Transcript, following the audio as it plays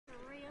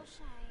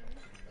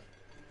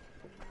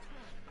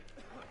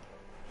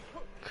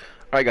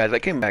Alright guys, I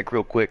came back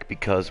real quick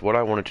because what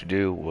I wanted to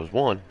do was,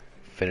 one,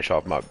 finish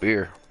off my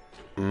beer.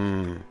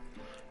 Down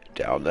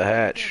the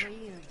hatch.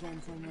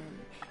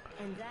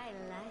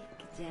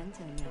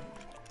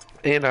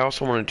 And I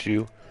also wanted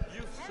to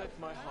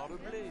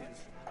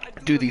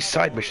do these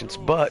side missions,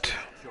 but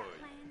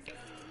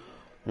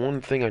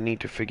one thing I need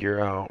to figure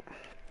out.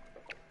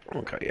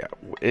 Okay, yeah,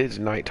 it's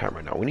nighttime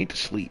right now. We need to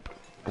sleep.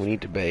 We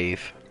need to bathe.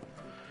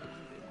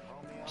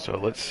 So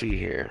let's see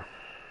here.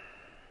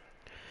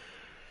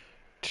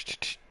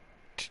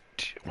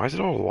 Why is it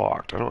all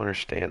locked? I don't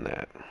understand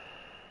that.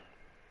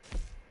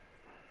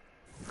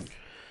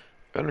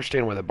 I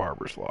understand why the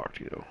barber's locked,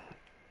 you know.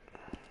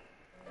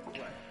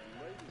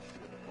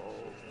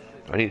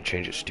 I need to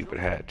change this stupid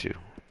hat, too.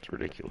 It's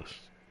ridiculous.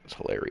 It's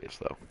hilarious,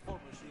 though.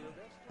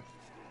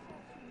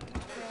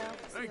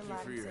 Thank you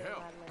for your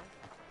help.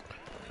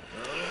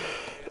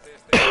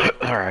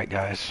 Alright,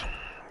 guys.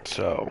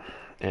 So,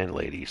 and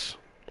ladies,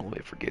 don't let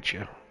me forget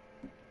you.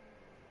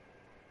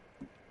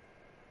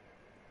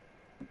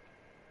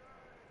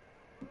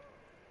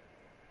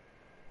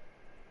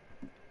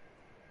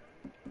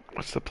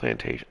 What's the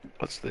plantation?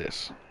 What's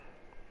this?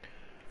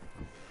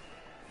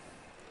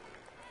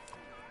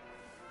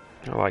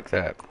 I like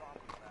that.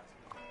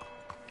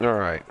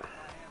 Alright.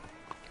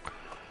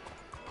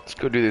 Let's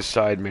go do this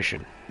side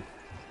mission.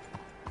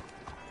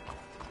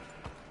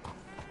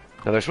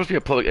 Now there's supposed to be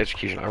a public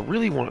execution. I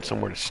really want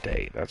somewhere to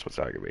stay. That's what's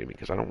aggravating me,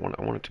 because I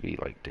want it to be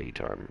like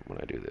daytime when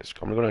I do this.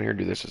 I'm gonna go down here and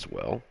do this as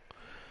well.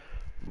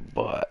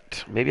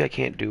 But maybe I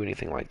can't do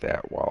anything like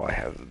that while I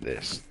have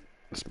this.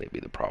 This may be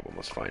the problem.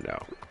 Let's find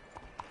out.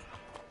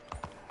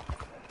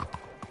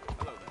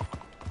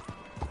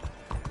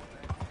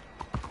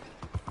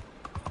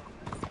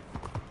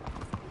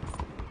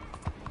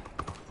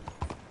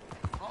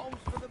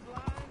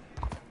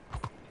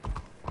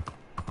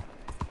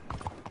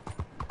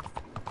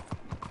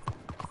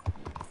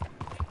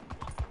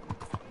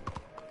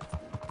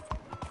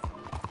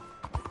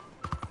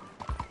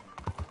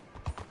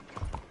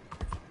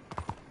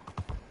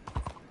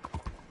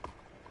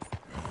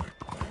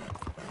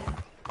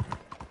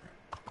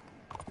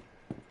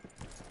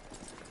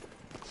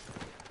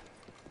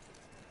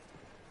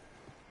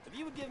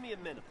 Give me a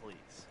minute,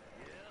 please.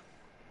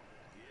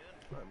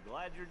 Yeah. I'm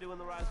glad you're doing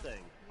the right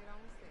thing.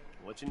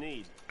 What you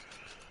need?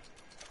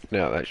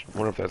 Now, I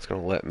wonder if that's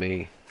going to let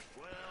me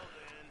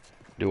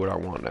do what I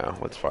want now.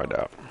 Let's find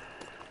out.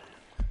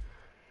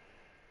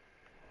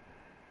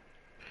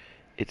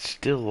 It's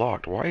still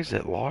locked. Why is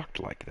it locked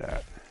like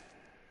that?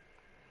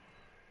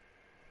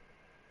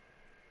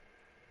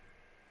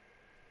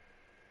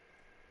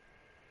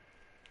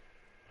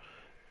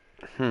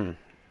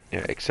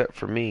 Yeah, except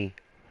for me.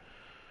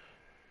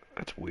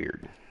 That's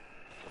weird.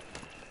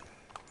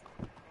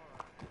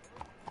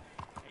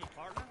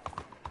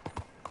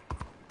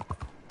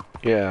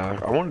 Yeah,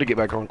 I wanted to get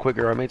back on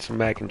quicker. I made some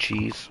mac and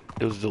cheese.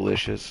 It was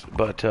delicious,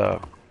 but I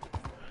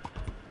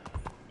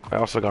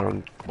also got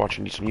on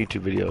watching some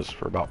YouTube videos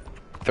for about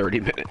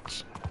 30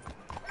 minutes.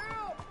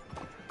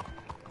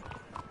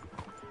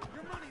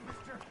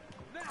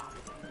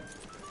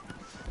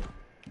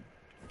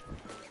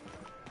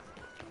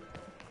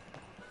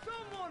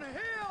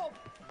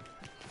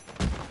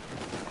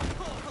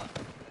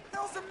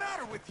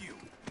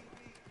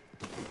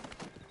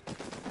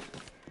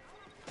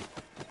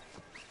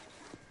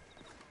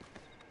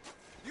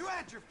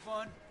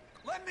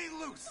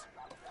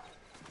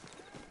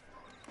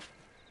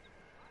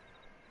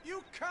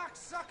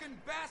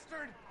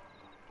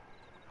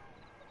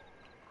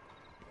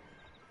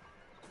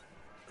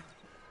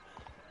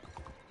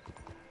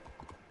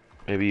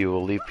 Maybe you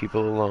will leave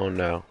people alone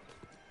now.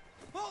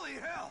 Holy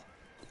hell!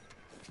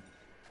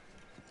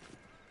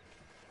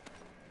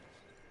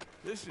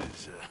 This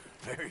is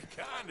very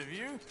kind of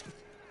you.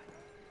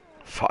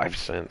 5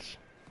 cents.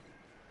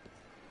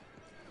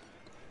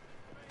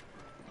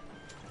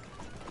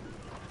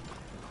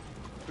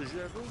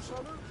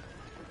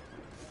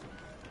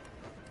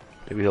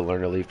 Maybe he'll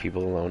learn to leave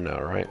people alone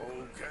now, right?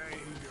 Okay,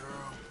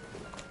 girl.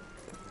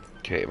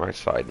 Okay, my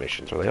side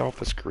missions. Are they off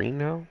the screen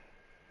now?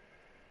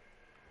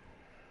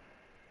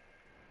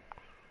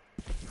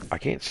 I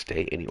can't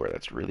stay anywhere.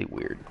 That's really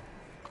weird.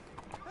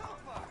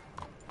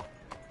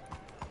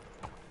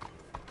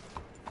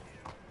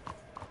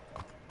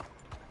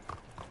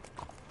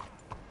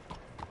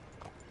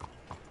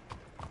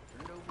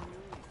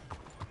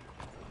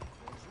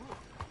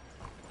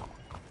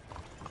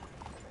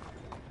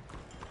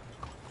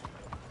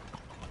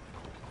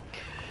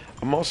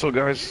 I'm also,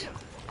 guys,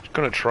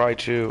 gonna try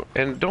to,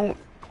 and I don't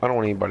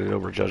want anybody to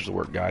overjudge the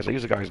word guys. I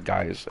use the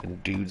guys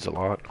and dudes a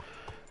lot.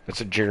 That's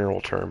a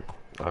general term.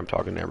 I'm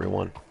talking to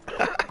everyone.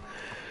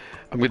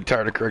 I'm getting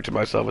tired of correcting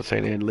myself and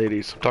saying, and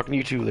ladies. I'm talking to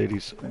you too,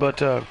 ladies.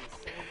 But I'm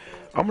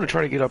gonna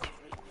try to get up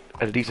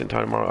at a decent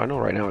time tomorrow. I know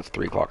right now it's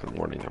 3 o'clock in the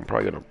morning. I'm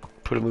probably gonna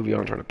put a movie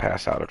on, trying to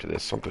pass out after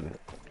this. Something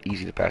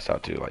easy to pass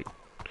out to, like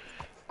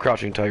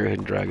Crouching Tiger,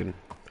 Hidden Dragon.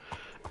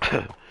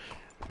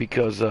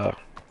 Because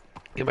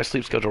Get my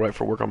sleep schedule right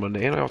for work on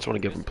Monday, and I also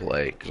want to give him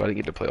play, because I didn't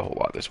get to play a whole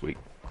lot this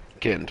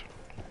weekend.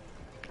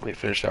 Let me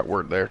finish that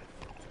word there.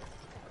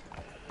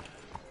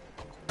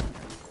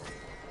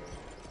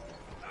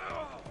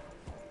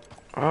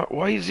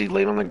 Why is he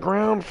laying on the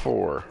ground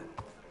for?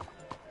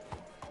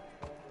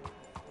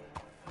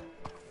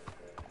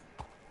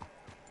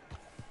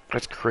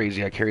 That's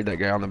crazy. I carried that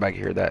guy on the back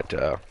here, that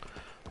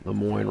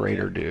Lemoyne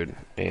Raider dude,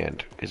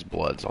 and his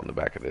blood's on the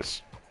back of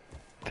this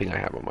thing I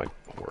have on my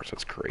horse.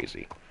 That's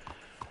crazy.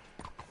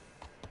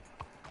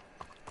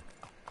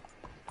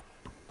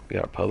 We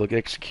got a public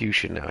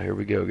execution now. Here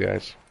we go,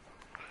 guys.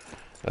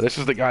 Now, this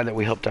is the guy that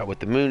we helped out with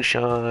the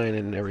moonshine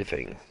and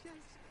everything.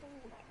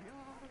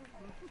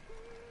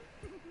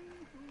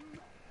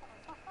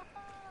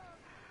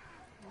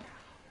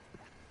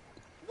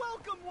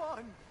 Welcome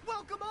one,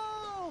 welcome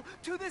all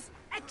to this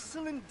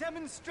excellent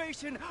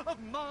demonstration of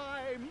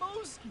my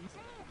most...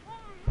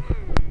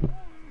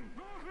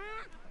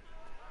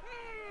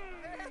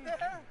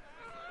 There.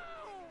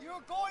 You're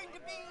going to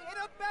be in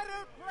a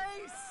better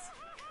place.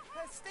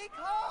 Stay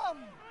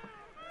calm.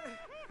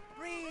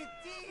 Breathe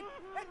deep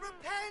and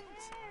repent,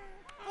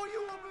 for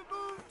you will be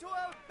moved to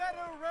a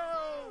better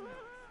realm.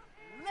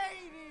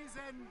 Ladies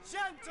and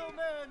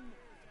gentlemen,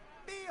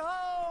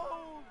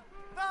 behold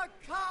the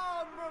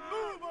calm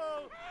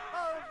removal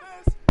of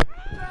this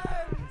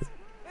man's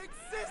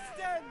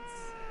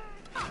existence.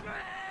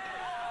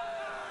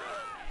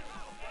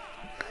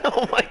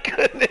 Oh my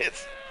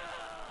goodness!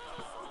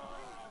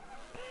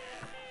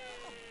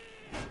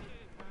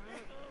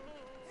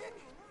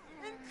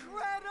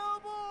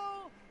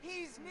 Incredible!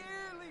 He's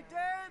nearly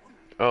dead.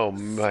 Oh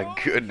my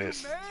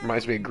goodness. This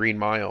reminds me of Green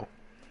Mile.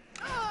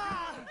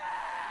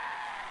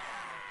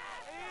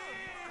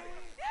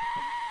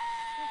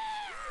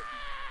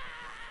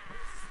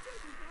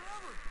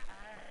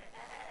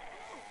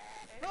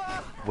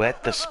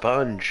 Wet the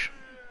sponge.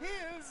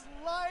 His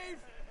life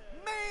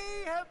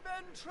may have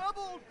been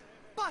troubled,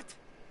 but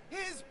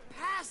his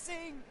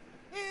passing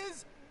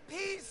is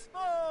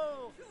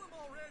peaceful. Kill him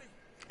already.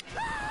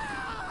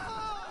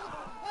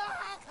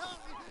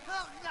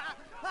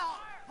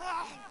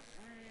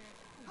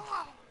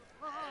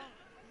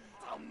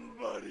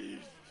 Somebody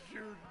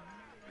shoot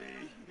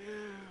me,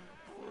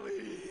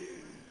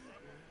 please.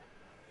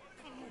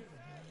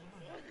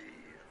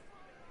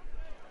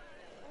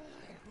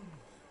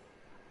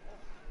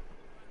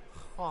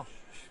 Oh,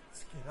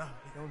 let's get up.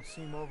 They don't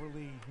seem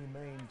overly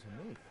humane to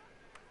me.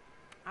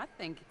 I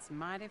think it's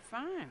mighty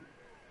fine.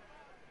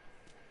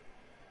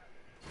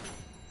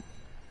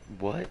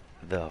 What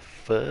the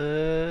fuck?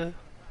 Son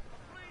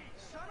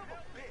of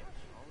a bitch!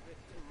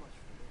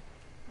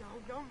 No,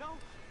 no, no.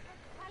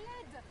 À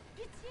l'aide!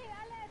 Pitié,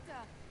 à l'aide!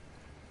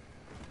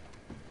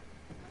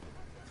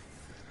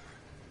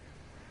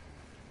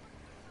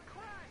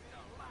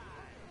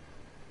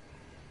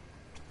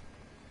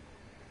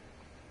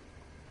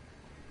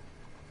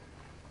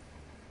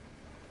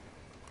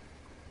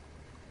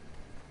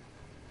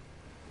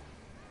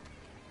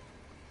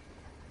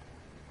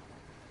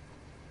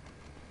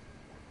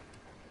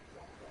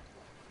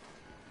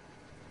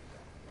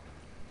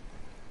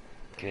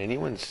 Can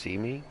anyone see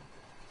me?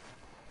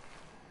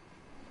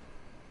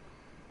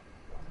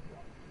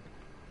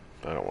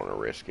 I don't want to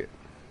risk it.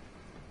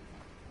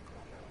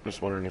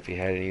 Just wondering if he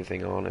had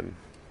anything on him.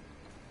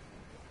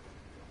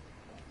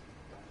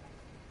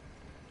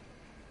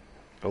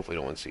 Hopefully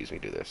no one sees me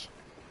do this.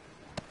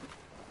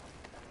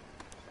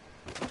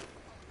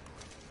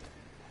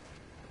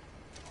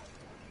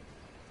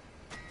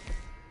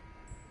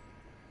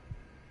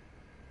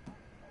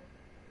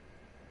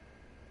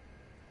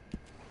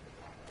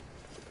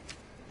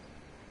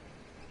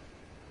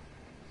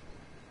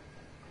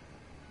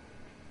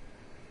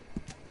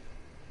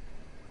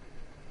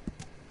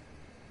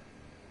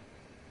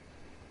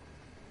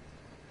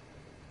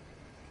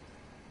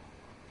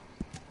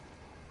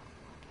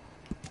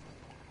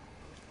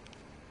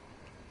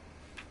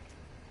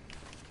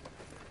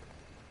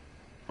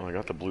 Oh, I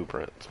got the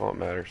blueprint. That's all that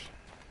matters.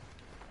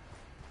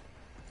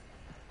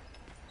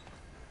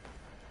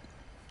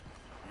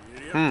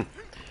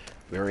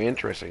 Very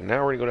interesting.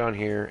 Now we're gonna go down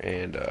here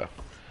and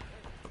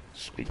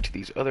speak to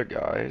these other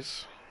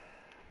guys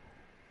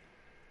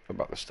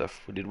about the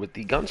stuff we did with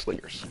the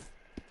gunslingers.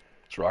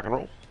 Let's rock and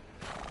roll.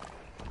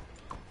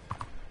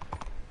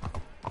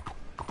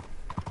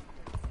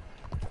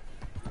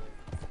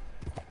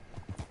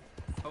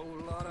 Whole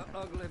lot of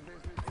ugly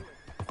business.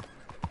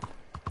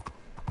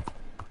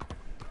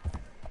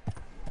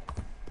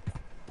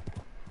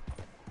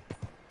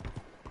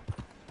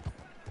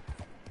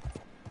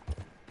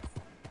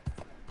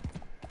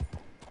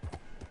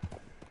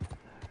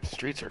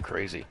 Streets are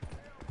crazy.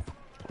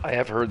 I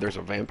have heard there's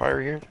a vampire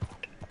here,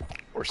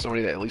 or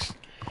somebody that at least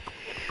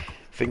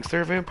thinks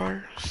they're a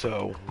vampire.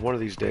 So one of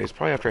these days,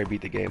 probably after I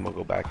beat the game, I'll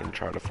go back and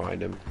try to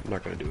find him. I'm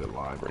not going to do it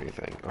live or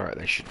anything. Alright,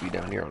 they should be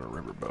down here on a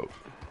riverboat.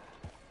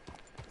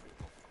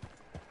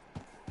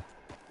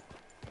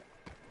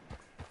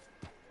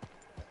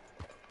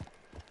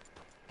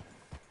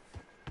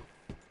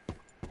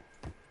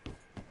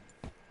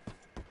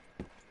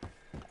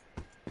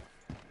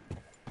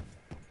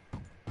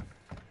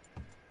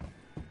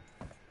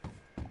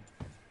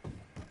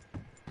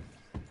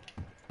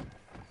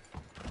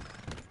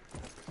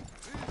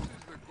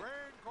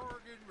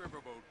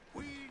 riverboat,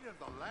 queen of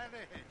the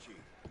Lanahetchee.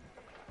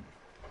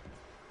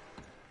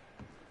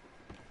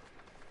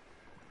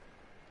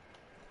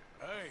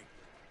 Hey,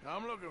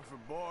 I'm looking for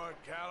Boyd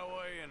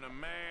Calloway and the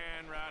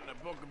man writing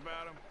a book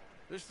about him.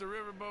 This the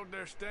riverboat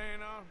they're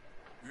staying on?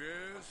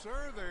 Yes,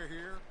 sir, they're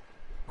here.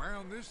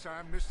 Around this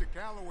time, Mr.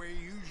 Calloway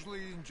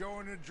usually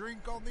enjoying a drink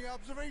on the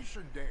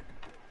observation deck.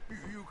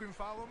 You can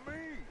follow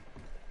me.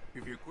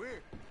 If you're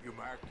quick, you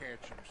might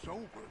catch him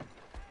sober.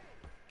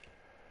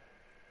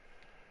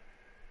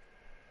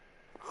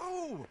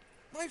 Oh,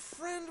 my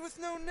friend with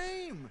no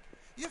name.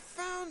 You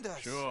found us.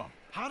 Sure.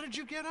 How did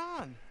you get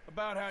on?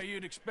 About how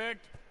you'd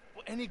expect.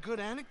 Well, any good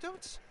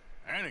anecdotes?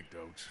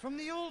 Anecdotes? From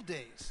the old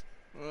days.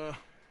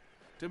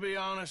 To be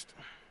honest,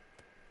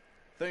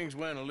 things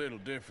went a little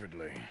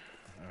differently.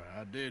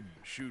 I did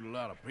shoot a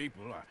lot of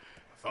people. I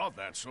thought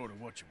that's sort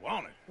of what you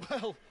wanted.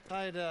 Well,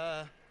 I'd,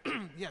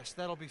 yes,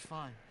 that'll be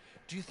fine.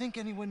 Do you think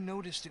anyone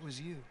noticed it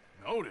was you?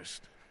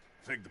 Noticed?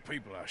 I think the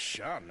people I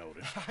shot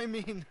noticed. I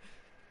mean,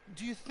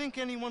 do you think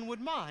anyone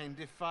would mind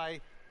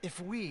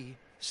if we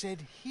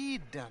said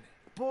he'd done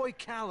it? Boy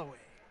Calloway.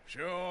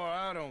 Sure,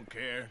 I don't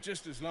care.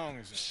 Just as long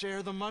as...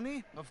 Share the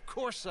money? Of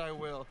course I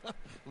will.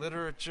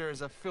 Literature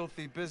is a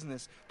filthy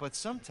business, but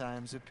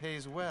sometimes it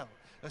pays well.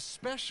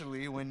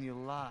 Especially when you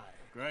lie.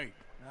 Great.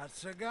 Not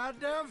so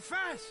goddamn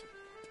fast.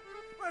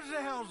 What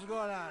the hell's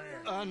going on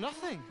here?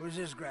 Nothing. Who's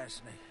this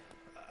grass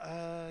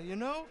snake? You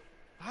know,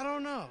 I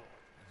don't know.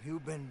 Have you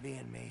been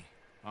being me?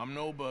 I'm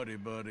nobody,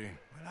 buddy.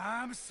 But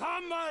I'm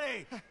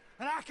somebody!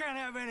 And I can't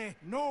have any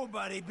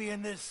nobody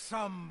being this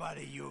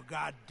somebody, you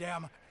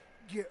goddamn...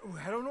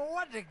 I don't know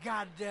what the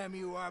goddamn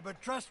you are,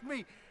 but trust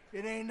me,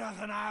 it ain't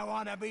nothing I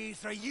want to be,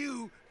 so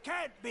you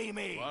can't be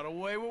me. What a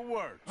way with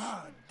words.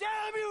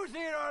 Damn you,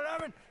 Theodore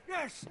Levin! You're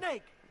a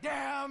snake!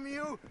 Damn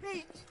you!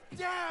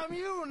 Damn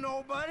you,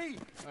 nobody!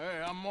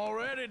 Hey, I'm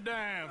already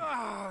damned.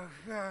 Oh,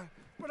 God.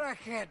 But I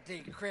can't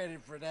take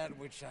credit for that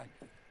which I...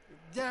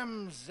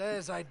 Them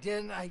says I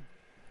didn't.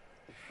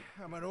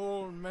 I'm an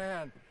old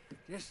man.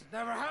 This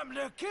never happened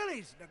to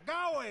Achilles, to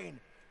Gawain,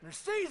 or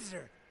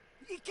Caesar.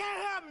 It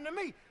can't happen to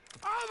me.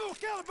 I'm gonna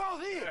kill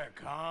both of you. Yeah,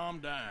 calm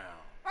down.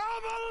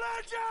 I'm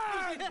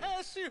a legend!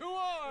 Yes, you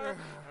are. All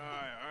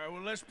right,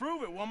 well, let's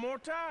prove it one more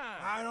time.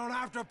 I don't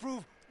have to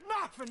prove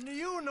nothing to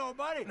you,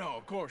 nobody. No,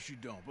 of course you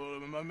don't,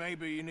 but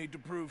maybe you need to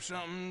prove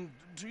something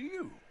to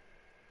you.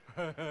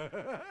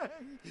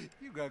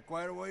 You got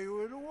quite a way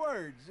with the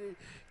words.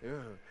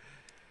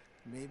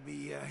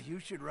 Maybe you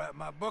should write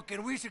my book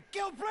and we should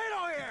kill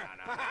Plato here.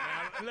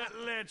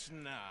 Let's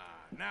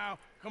not. Now,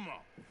 come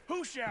on.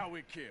 Who shall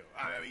we kill?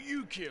 I mean,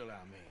 you kill,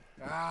 I mean.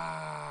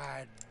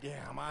 Ah,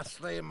 damn. I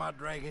slayed my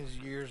dragons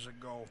years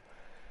ago.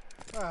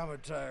 I'm a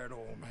tired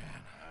old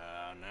man.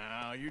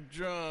 Now, you're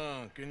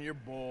drunk and you're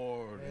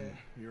bored and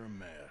you're a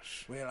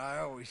mess. Well, I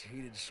always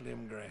hated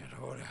Slim Grant.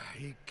 Oh,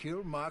 he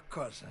killed my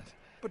cousin.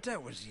 But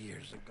that was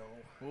years ago.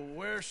 Well,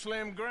 where's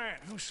Slim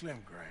Grant? Who's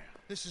Slim Grant?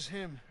 This is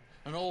him,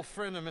 an old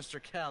friend of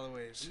Mr.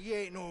 Calloway's. He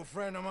ain't no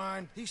friend of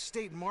mine. He's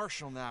state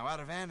marshal now, out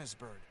of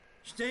Annisburg.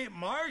 State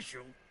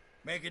marshal?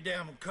 Make a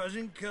damn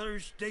cousin killer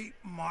state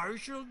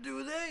marshal,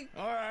 do they?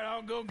 All right,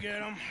 I'll go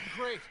get him.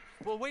 Great.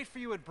 We'll wait for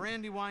you at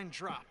Brandywine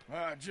Drop.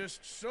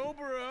 Just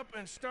sober up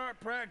and start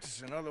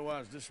practicing.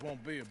 Otherwise, this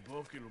won't be a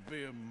book. It'll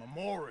be a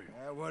memorial.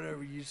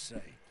 Whatever you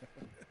say.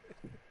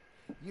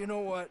 You know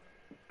what?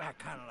 I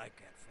kind of like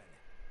that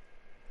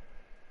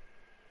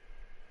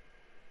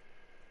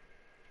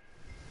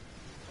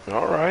fella.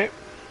 All right.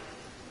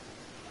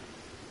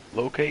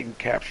 Locate and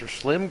capture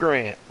Slim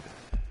Grant.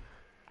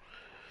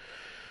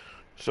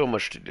 So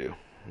much to do.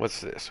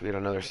 What's this? We got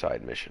another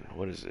side mission.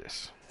 What is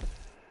this?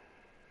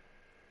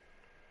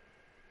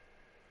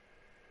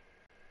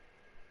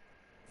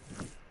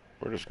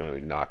 We're just going to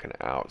be knocking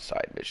out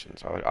side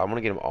missions. I want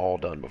to get them all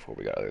done before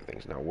we got other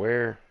things. Now,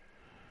 where?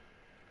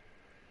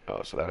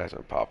 Oh, so that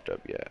hasn't popped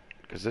up yet.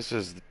 Because this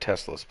is the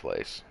Tesla's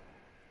place.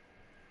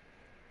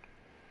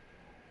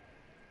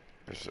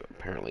 There's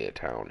apparently a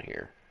town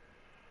here.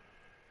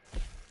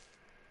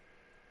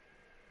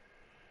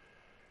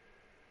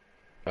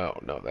 Oh,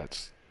 no,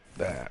 that's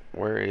that.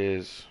 Where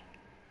is...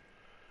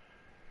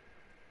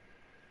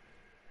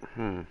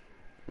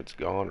 It's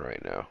gone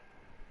right now.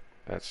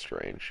 That's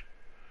strange.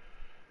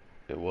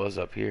 It was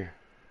up here.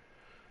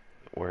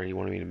 Where he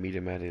wanted me to meet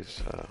him at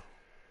his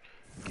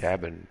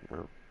cabin,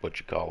 or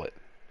what you call it.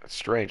 That's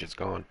strange, it's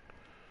gone.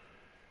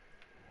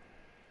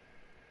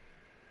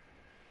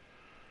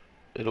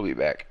 It'll be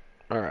back.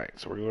 Alright,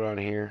 so we're going down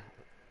here.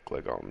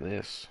 Click on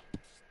this.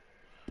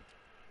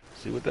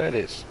 See what that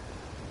is.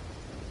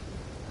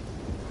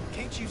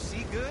 Can't you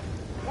see good?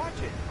 Watch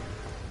it.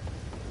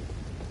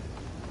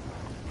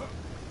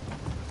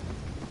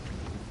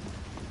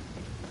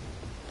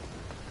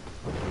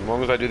 As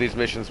long as I do these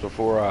missions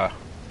before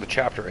the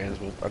chapter ends,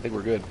 I think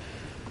we're good.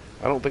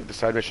 I don't think the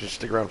side missions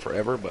stick around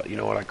forever, but you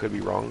know what? I could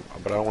be wrong.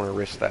 But I don't want to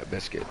risk that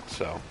biscuit,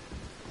 so...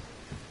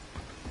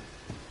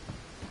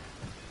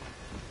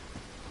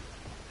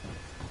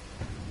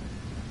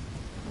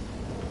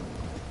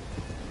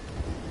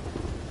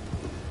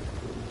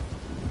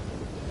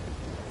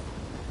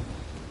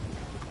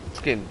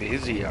 It's getting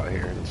busy out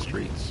here in the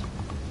streets.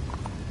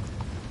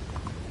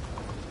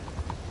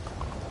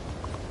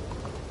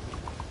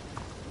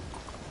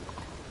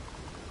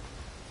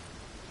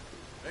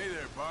 Hey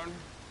there, partner.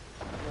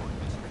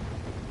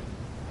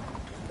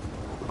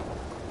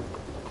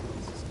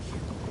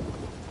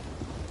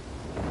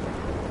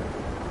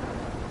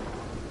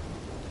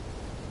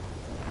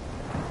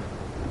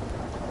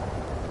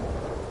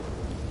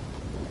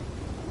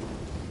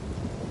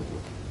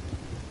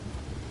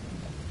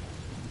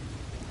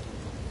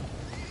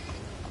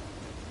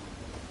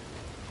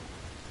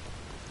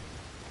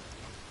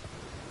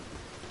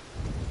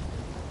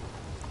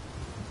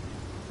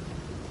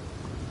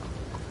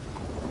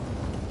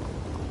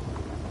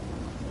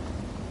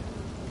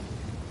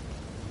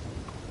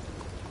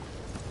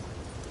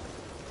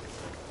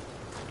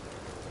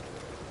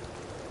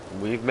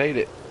 We've made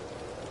it.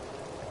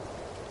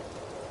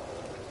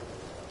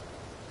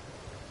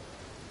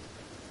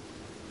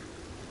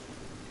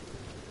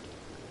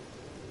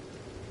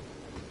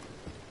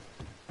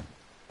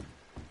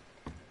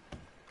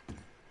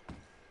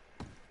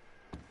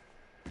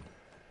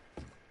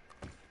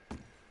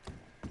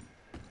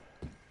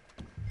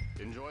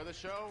 Enjoy the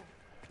show,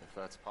 if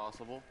that's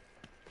possible.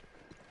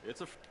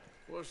 It's a...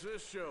 What's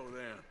this show,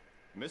 then?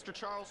 Mr.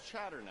 Charles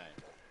Chatternay.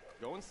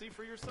 Go and see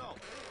for yourself,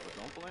 but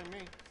don't blame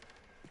me.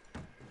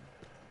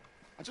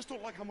 I just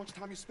don't like how much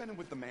time you're spending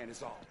with the man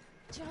is all.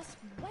 Just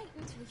wait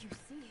until you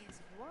see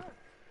his work.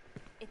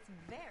 It's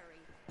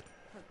very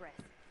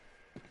progressive.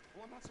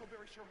 Well, I'm not so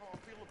very sure how I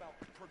feel about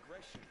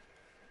progression.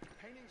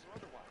 Paintings or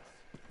otherwise.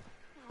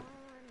 Come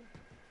on.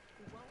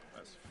 We won't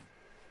That's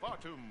far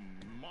too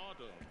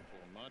modern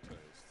for my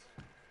taste.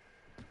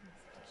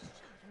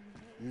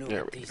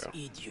 There we go.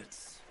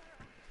 Idiots.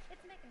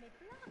 It's making me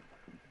blush.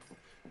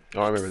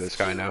 Oh, I remember this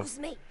guy now. Excuse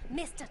me,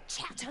 Mr.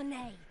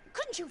 Chatternay.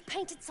 Couldn't you have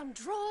painted some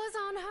drawers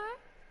on her?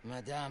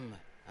 Madame,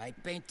 I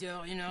paint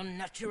her in her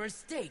natural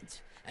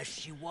state, as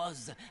she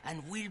was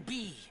and will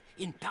be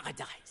in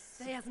paradise.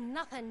 There's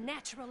nothing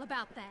natural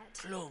about that.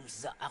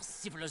 Clothes are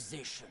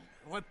civilization,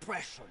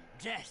 repression,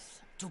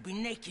 death. To be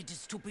naked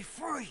is to be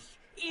free,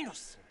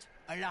 innocent,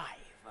 alive.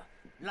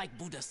 Like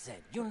Buddha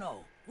said, you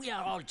know, we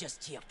are all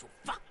just here to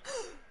fuck.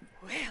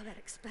 Well, that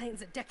explains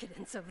the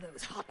decadence of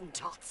those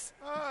Hottentots.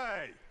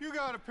 Hey, you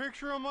got a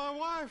picture of my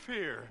wife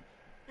here.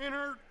 In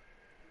her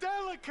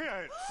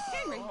delicates.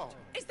 Henry,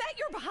 is that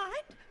your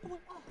behind? Why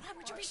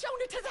would you be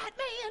showing it to that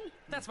man?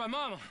 That's my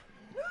mama.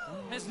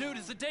 As nude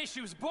as the day she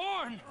was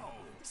born.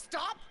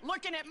 Stop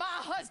looking at my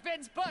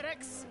husband's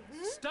buttocks.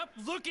 Stop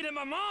looking at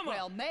my mama.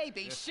 Well,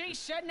 maybe she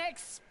shouldn't have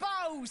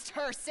exposed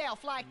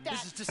herself like that.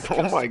 This is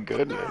disgusting. Oh my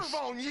goodness.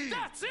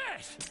 That's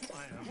it.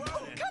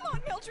 Come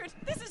on, Mildred.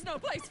 This is no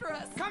place for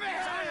us. Come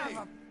here, son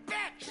of a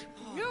bitch!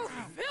 You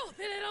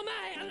filthy little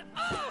man.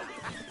 Oh!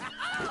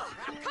 Oh!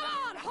 Come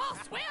on,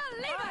 horse. We're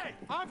leaving. Hey,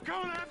 I'm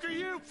coming after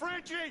you,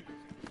 Frenchie.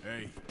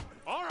 Hey.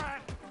 All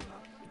right.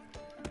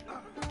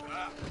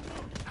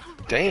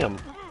 Damn.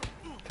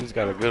 He's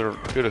got a good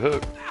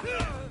hook.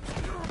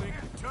 Think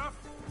you're tough?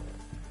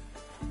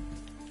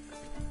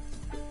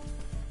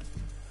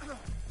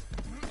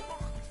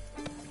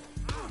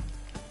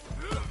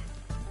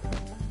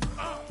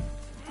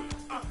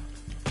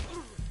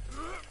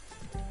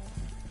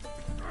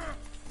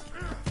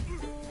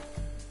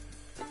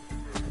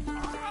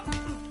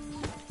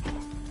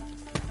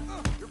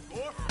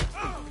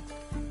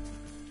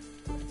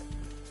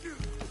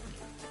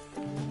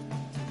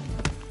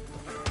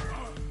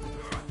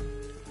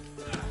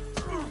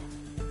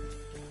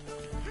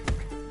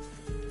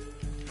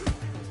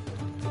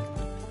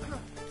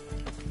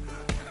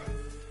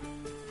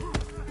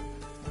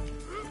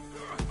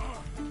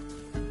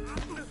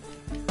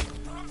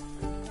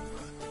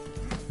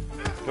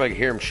 I can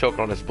hear him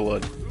choking on his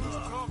blood. Who's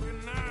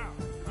talking now?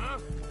 Huh?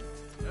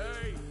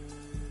 Hey,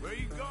 where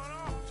you gone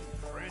off to,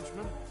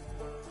 Frenchman?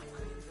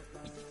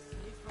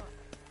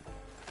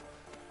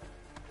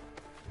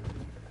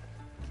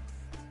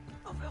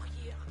 Over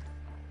here.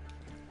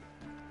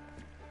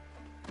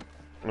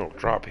 No,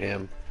 drop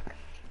him.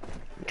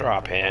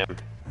 Drop him.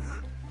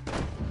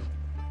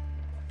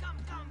 Come,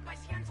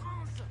 patience,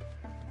 France.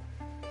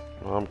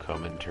 Well, I'm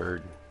coming,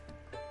 turd.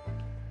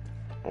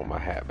 I want my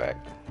hat back.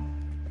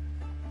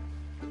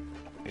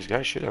 These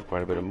guys should have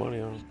quite a bit of money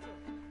on them.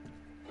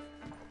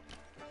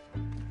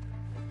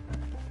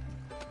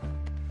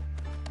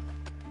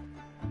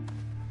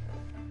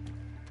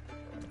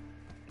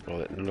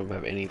 Well, none of them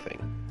have anything.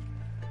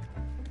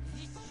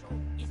 This show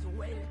is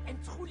well and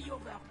truly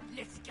over.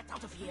 Let's get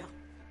out of here.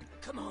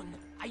 Come on,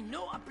 I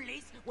know a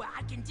place where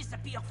I can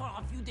disappear for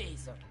a few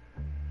days.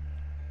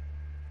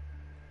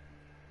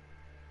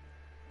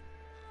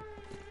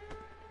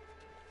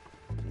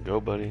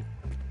 Go, buddy.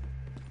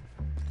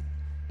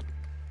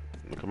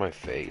 Look at my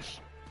face.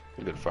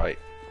 Good fight.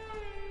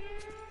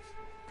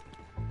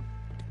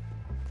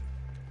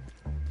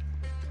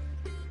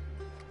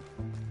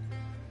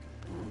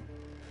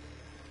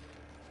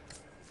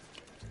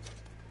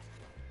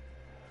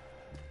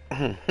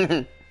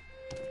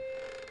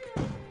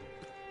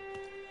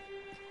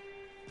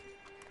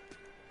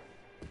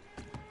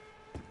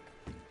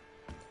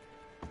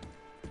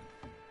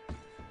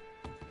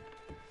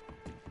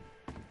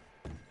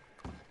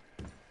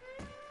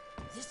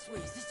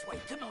 This way,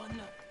 come on.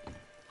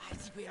 I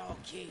think we are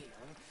okay.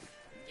 Huh?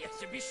 The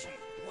exhibition,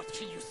 what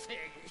can you say?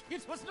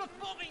 It was not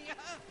boring,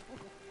 huh?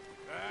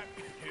 That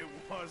it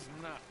was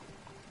not.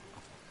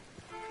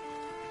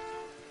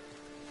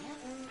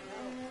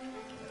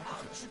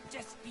 Arch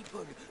test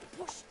people,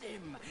 push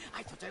them.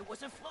 I thought I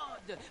was a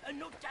fraud, a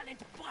no-talent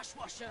brush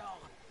washer.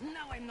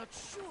 Now I'm not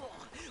sure.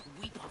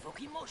 We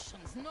provoke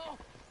emotions, no?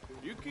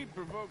 You keep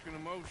provoking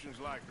emotions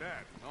like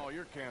that, and all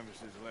your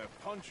canvases left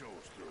punch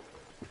holes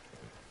through.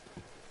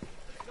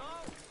 So,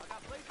 I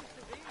got places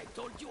to be. I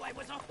told you I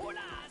was a whole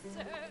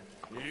ass.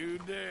 You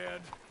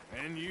did,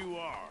 and you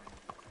are.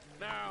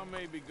 Now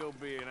maybe go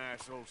be an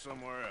asshole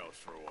somewhere else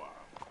for a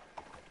while.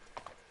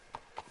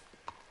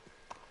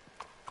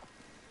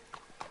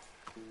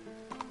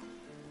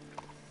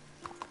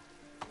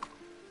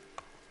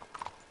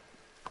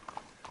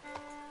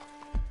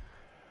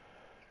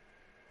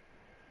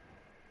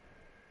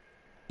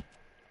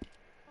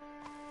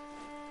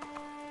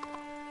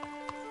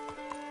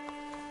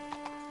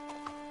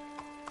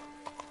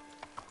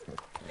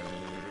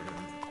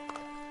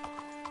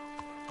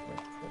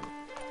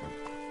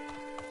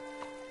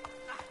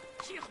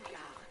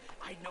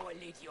 I know a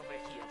lady over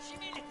here. She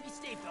may let me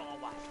stay for a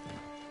while.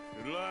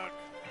 Good luck.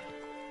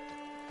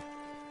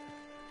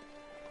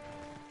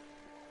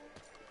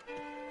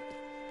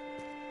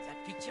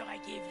 That picture I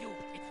gave you,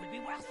 it will be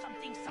worth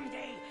something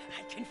someday.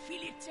 I can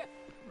feel it.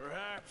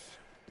 Perhaps.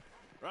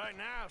 Right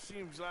now,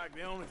 seems like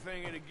the only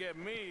thing it'd get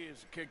me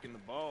is kicking the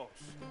balls.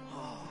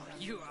 Oh,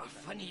 you are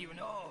funny, you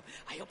know.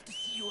 I hope to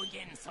see you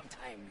again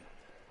sometime.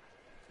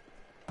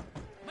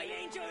 My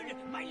angel,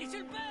 my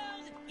little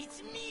bird,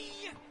 it's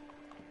me.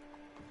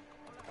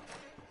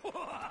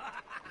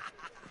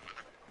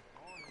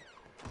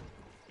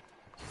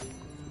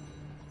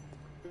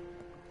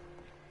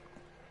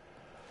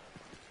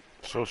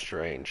 So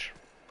strange.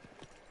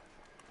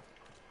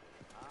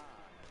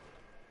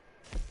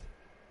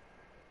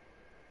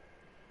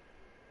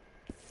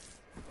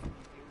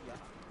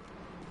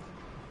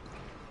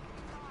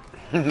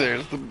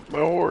 There's my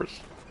horse.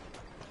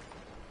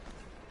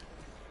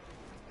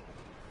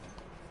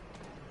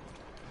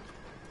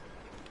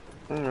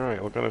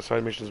 Alright, what kind of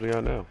side missions we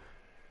on now?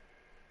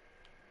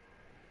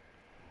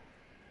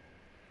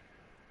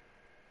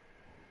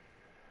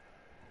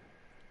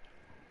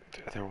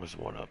 There was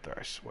one up there,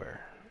 I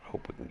swear.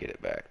 Hope we can get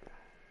it back.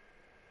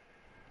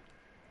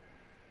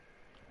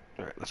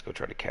 Alright, let's go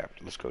try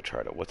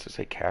to what's it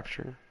say,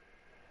 capture?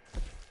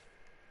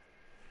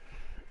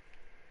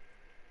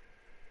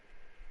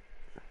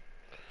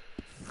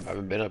 I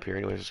haven't been up here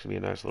anyways, it's gonna be a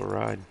nice little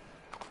ride.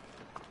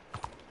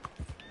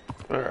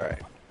 Alright.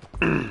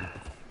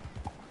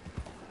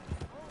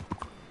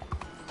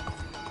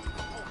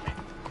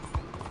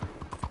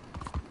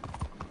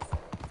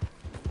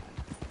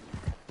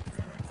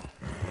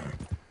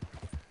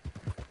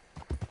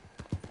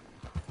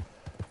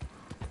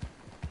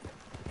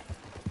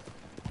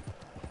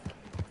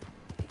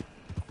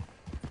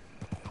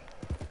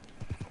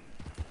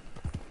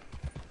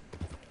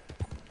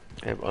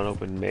 I have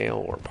unopened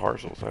mail or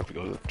parcels. I have to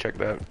go check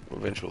that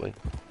eventually.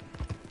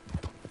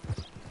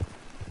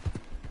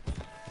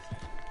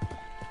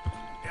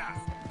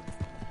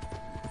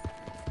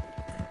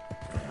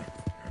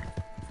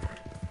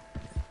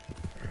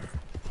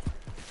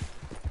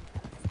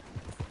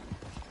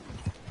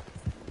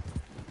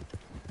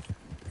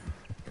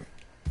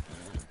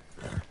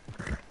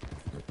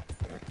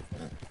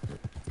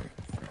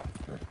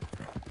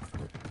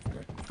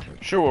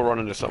 Sure, we'll run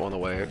into something on the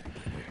way.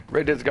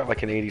 Red Dead's got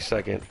like an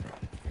 80-second.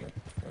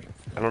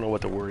 I don't know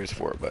what the word is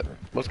for it, but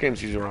most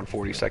games use around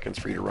 40 seconds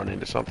for you to run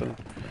into something,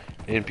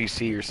 an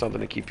NPC or something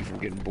to keep you from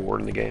getting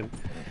bored in the game.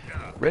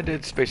 Red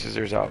Dead spaces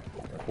theirs out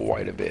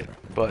quite a bit,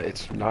 but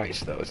it's nice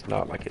though. It's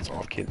not like it's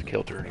off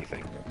kilter or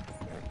anything.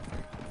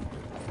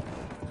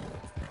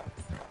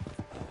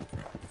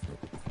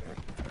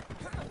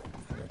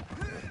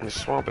 The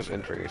swamp is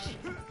entries.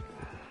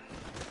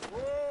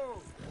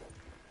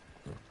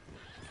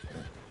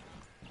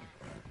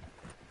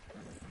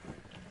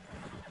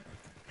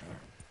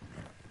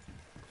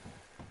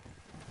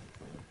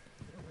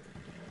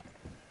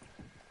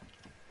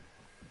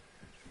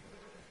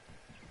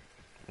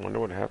 Wonder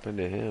what happened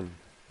to him.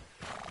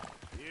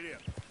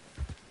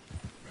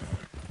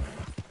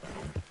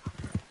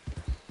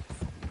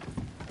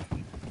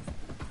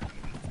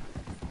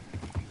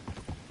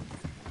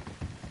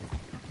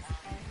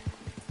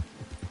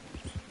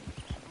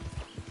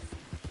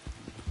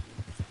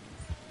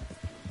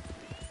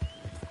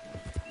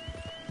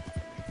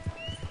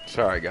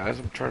 Sorry guys,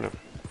 I'm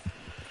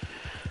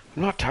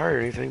not tired or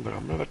anything, but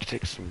I'm about to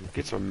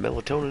get some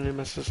melatonin in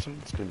my system.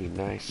 It's gonna be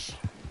nice.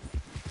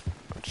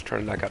 I'm just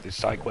trying to knock out these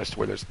side quests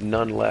where there's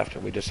none left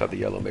and we just have the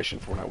yellow mission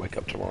for when I wake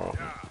up tomorrow.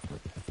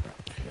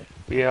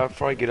 But yeah, I'll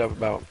probably get up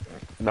about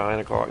 9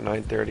 o'clock,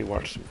 9:30,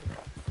 watch some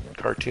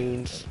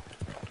cartoons,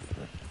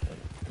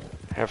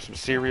 have some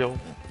cereal,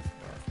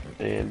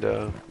 and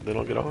then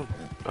I'll get on.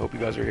 I hope you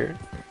guys are here.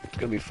 It's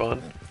gonna be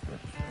fun.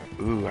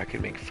 Ooh, I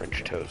can make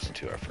French toast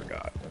too, I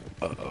forgot.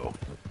 Uh-oh.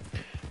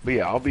 But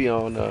yeah, I'll be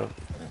on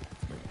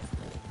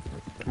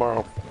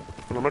tomorrow,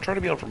 and I'm gonna try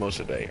to be on for most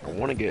of the day. I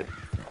want to get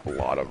a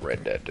lot of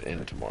Red Dead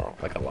in tomorrow,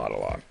 like a lot.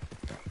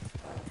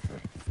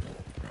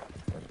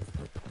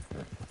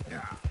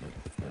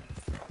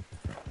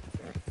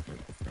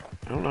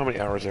 I don't know how many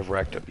hours I've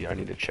racked up yet. I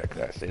need to check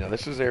that. See, now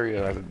this is an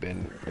area I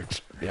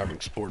haven't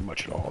explored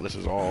much at all. This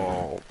is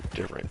all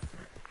different.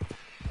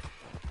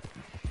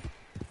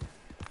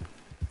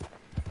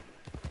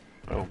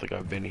 I don't think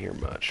I've been here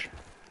much.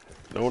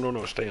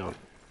 No, stay on.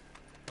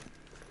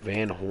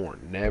 Van Horn.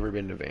 Never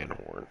been to Van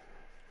Horn.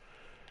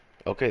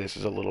 Okay, this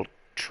is a little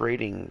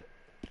trading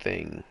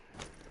thing.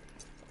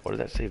 What did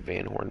that say?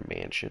 Van Horn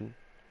Mansion?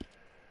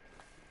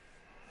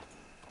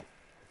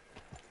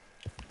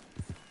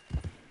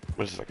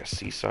 What is this, like a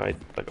seaside,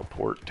 like a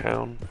port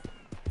town?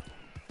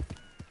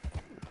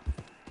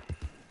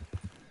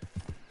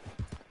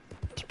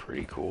 It's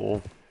pretty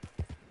cool.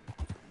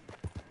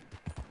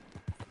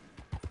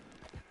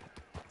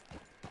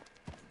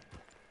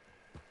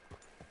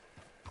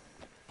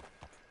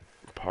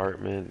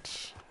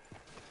 Apartments.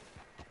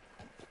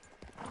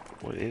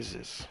 What is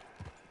this?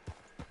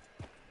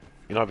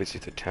 You know, obviously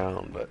it's a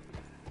town, but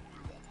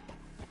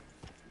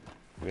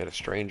we got a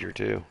stranger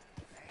too.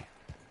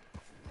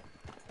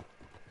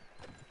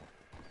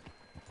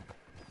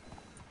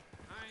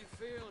 I ain't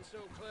feeling so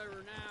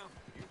clever now.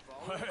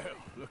 Well,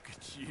 look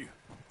at you.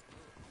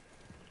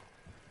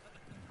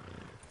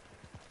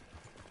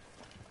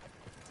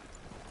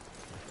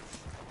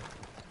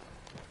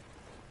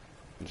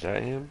 Is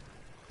that him?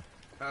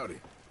 Howdy.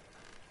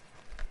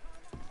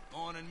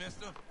 Morning,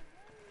 mister.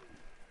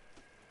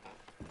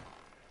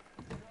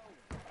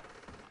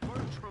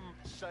 Bertram,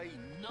 say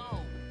no.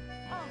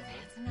 Oh,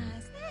 that's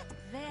nice. That's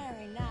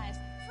very nice.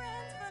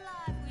 Friends for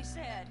life, we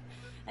said.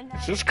 And now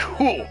This is you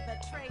cool.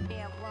 betrayed me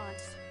at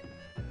once.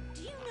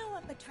 Do you know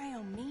what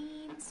betrayal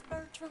means,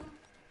 Bertram?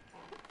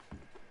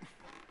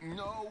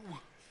 No.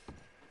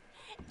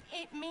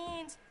 It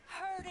means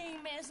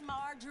hurting Miss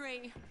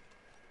Marjorie.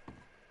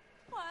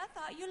 Well, I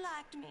thought you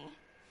liked me.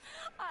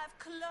 I've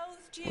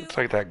clothed you. Looks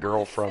like that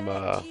girl from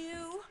fed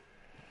you.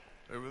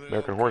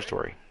 American Horror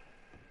Story.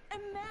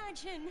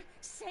 Imagine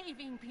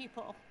saving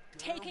people,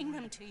 taking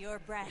them to your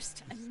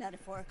breast, and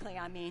metaphorically,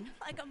 I mean,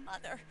 like a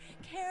mother,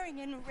 caring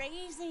and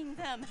raising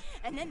them,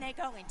 and then they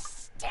go and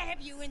stab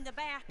you in the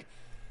back.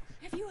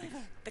 Have you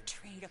ever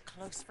betrayed a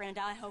close friend?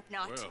 I hope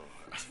not. Well,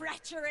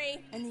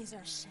 Treachery. And these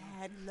are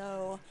sad,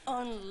 low,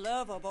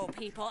 unlovable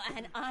people,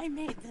 and I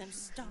made them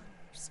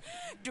stars,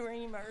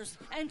 dreamers,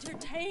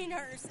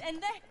 entertainers,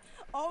 and they...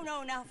 Oh,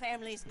 no, now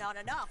family's not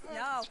enough.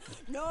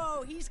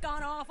 No, he's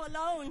gone off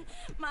alone.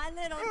 My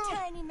little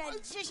tiny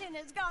magician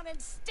has gone and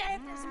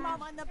stabbed his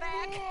mama in the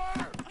back.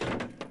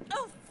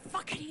 Oh,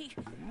 fuckity.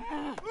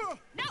 No,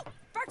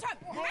 Bertram!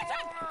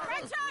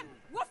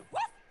 Woof,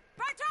 woof!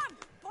 Bertram,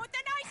 put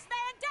the nice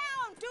man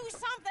down. Do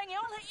something,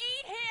 you'll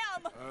eat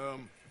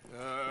him.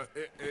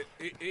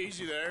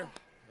 Easy there.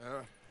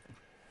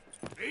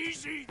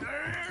 Easy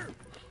there!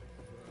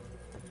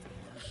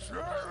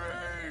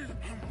 Sorry!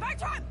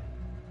 Bertram!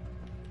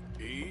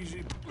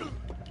 Easy.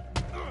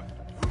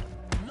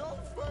 No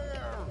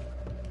fair.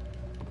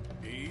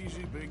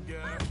 Easy, big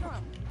guy.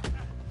 Bertram!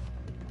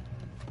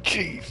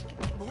 Jeez.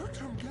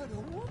 Bertram, get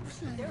a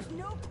whoopsie. There's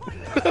no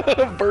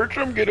point.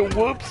 Bertram, get a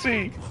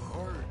whoopsie.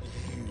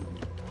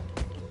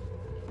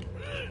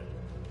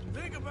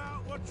 Think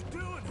about what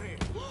you're doing here.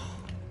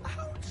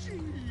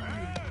 Ouchie.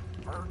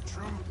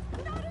 Bertram.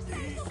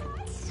 He's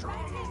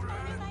strong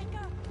already.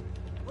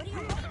 What are you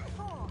waiting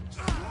for?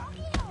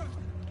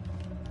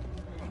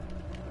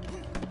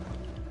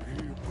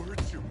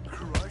 Bertram,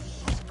 crush,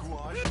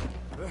 squash.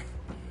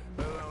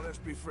 Well, let's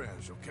be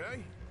friends,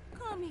 okay?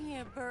 Come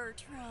here,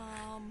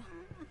 Bertram.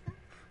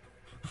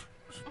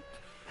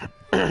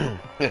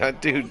 Yeah,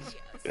 dude,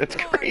 that's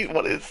great.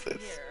 What is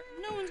this?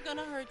 No one's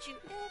gonna hurt you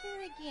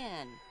ever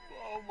again.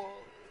 Mama,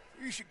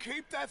 you should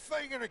keep that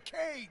thing in a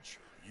cage.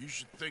 You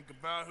should think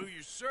about who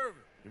you're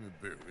serving. Give me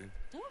a beer, will you?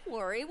 Don't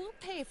worry, we'll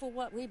pay for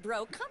what we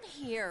broke. Come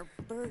here,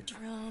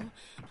 Bertram.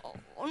 Oh,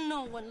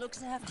 no one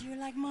looks after you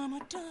like Mama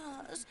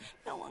does.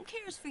 No one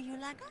cares for you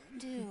like I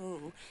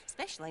do.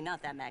 Especially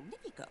not that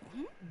Magnifico.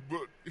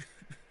 But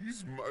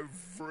he's my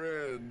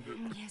friend.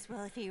 Yes,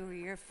 well, if he were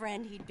your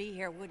friend, he'd be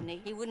here, wouldn't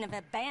he? He wouldn't have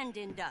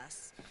abandoned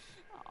us.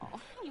 Oh,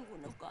 you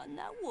wouldn't have gotten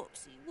that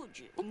whoopsie, would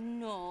you?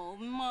 No,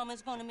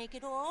 Mama's gonna make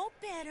it all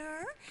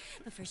better.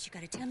 But first, you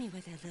gotta tell me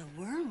where that little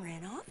worm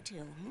ran off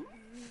to,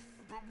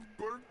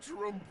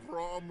 Bertram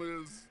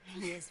promised.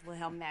 Yes,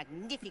 well,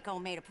 Magnifico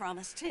made a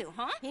promise, too,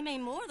 huh? He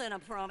made more than a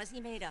promise. He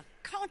made a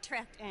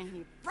contract, and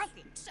he broke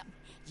it. So,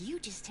 you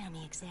just tell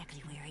me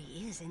exactly where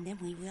he is, and then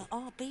we will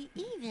all be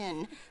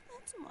even.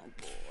 That's my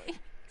boy.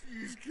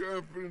 He's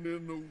camping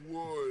in the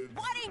woods.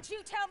 Why didn't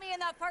you tell me in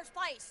the first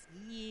place?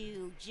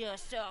 You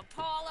just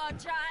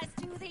apologize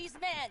to these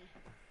men.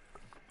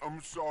 I'm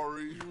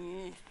sorry.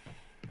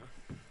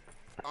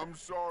 I'm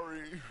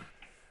sorry.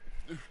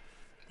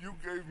 You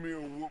gave me a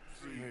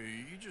whoopsie.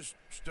 Hey, you just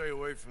stay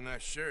away from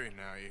that sherry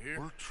now, you hear?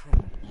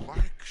 Bertram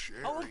like sherry.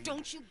 Oh,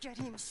 don't you get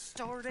him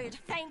started.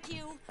 Thank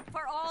you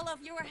for all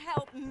of your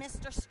help,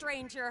 Mr.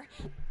 Stranger.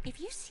 If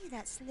you see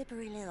that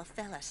slippery little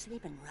fella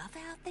sleeping rough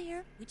out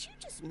there, would you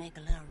just make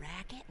a little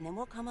racket and then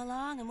we'll come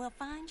along and we'll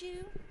find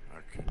you?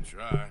 I can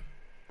try.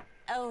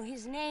 Oh,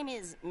 his name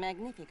is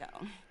Magnifico.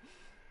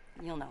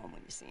 You'll know him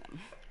when you see him.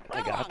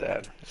 I got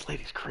that. This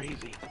lady's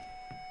crazy.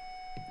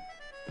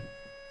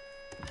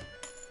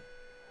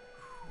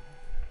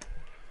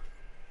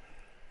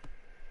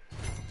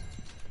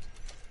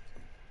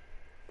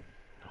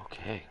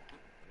 Okay.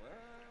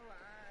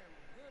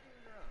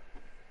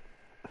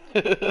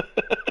 The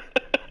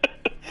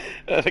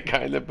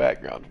guy in the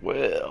background.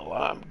 Well,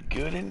 I'm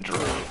good and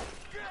drunk.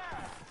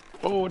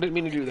 Oh, I didn't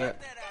mean to do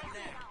that.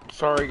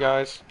 Sorry,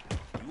 guys.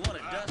 You want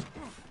it, Dust?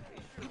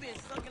 You been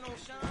sucking on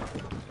Sean?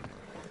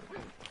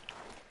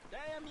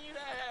 Damn you to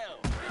hell!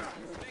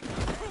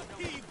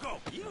 Here you go,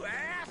 you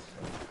ass!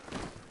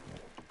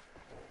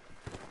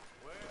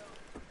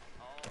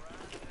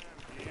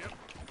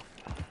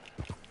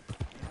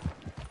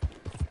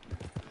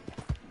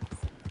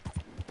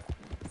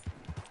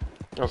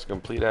 That was a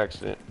complete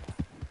accident.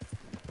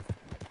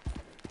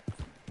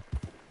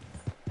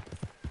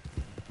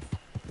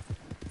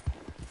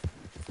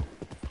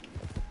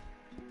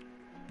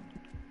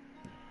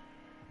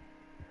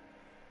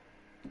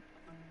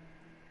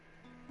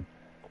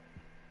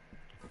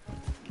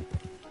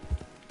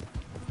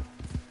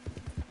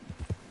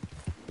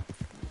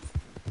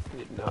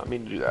 Did not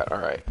mean to do that.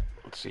 Alright.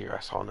 Let's see here. I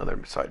saw another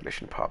side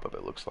mission pop up,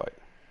 it looks like.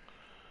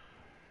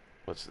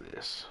 What's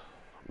this?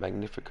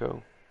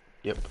 Magnifico?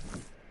 Yep.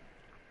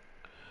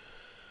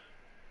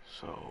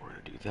 So we're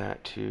going to do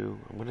that too.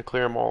 I'm going to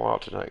clear them all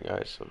out tonight,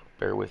 guys, so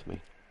bear with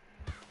me.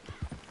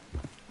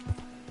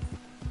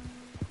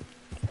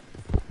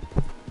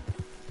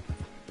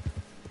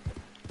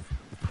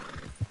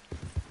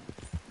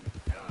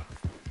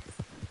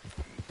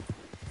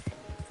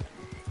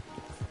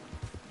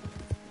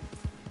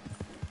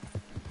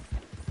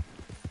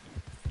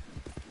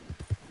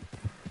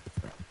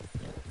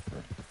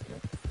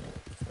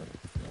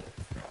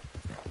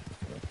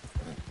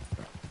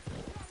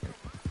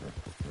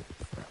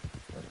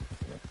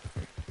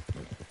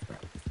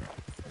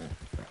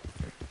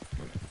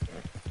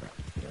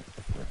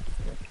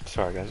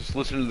 Sorry guys, just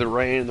listen to the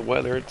rain and the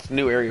weather. It's a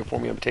new area for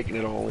me. I'm taking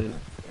it all in.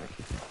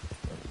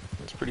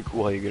 It's pretty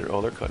cool how you get it. Oh,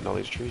 they're cutting all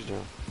these trees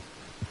down.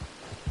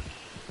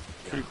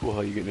 Pretty cool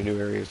how you get into new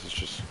areas. It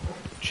just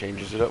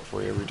changes it up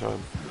for you every time.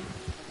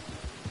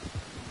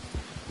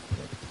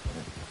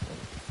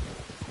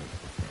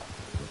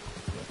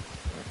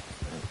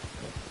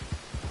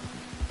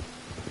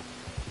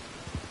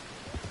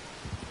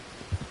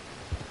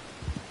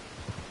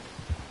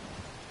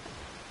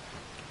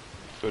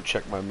 Go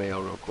check my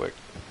mail real quick.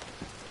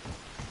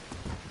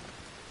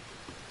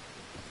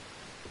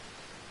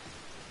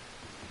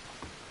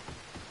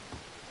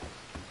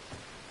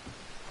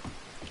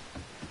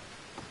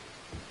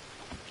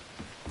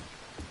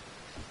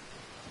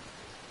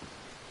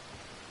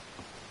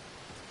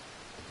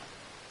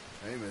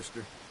 Hey,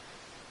 mister.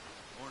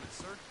 Morning,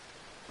 sir.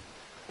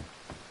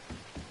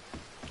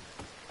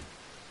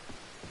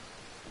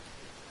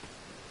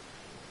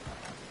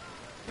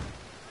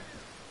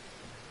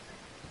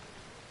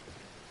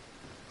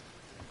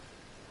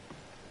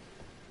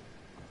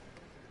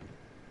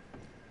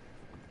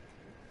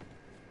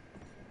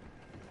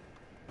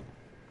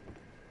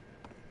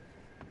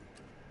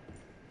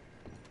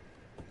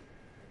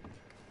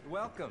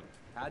 Welcome.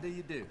 How do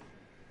you do?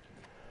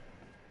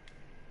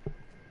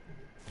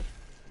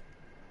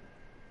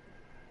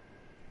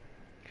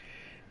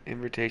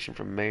 Invitation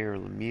from Mayor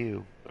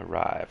Lemieux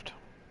arrived.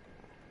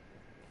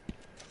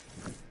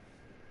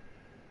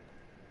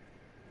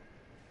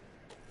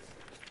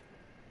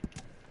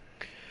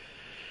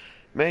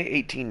 May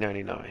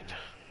 1899.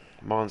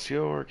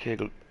 Monsieur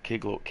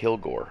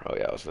Kilgore. Oh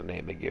yeah, that was the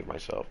name they gave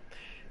myself.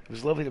 It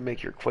was lovely to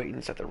make your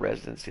acquaintance at the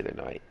residence the other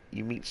night.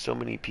 You meet so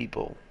many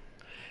people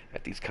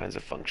at these kinds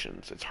of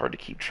functions. It's hard to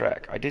keep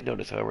track. I did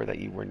notice, however, that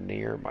you were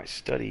near my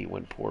study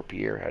when poor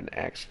Pierre had an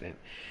accident,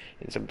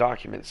 and some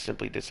documents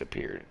simply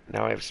disappeared.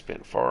 Now I have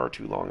spent far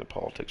too long in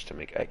politics to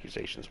make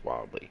accusations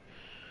wildly,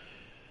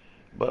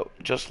 but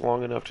just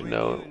long enough to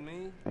know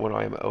when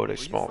I am owed a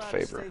small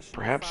favor.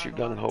 Perhaps your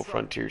gung-ho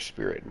frontier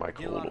spirit and my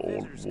cold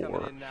old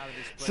war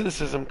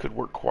cynicism could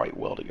work quite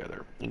well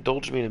together.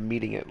 Indulge me in a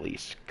meeting at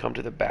least. Come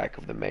to the back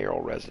of the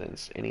mayoral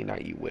residence any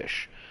night you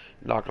wish.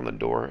 Knock on the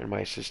door, and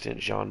my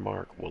assistant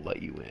Jean-Marc will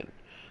let you in.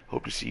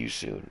 Hope to see you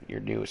soon. Your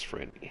newest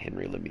friend,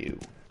 Henry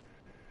Lemieux.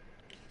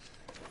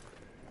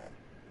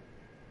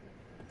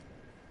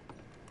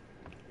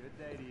 Good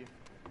day to you.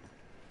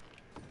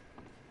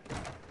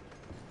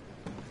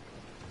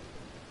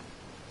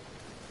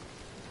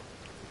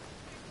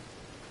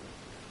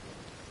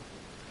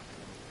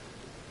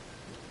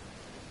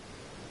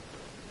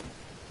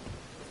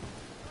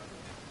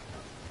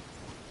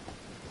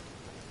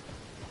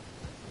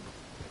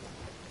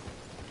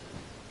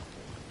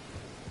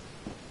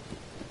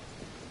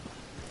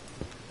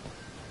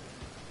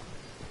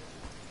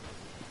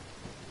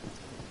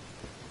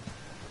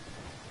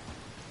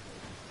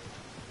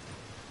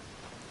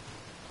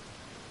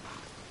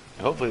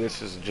 Hopefully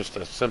this is just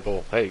a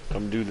simple, hey,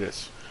 come do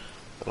this.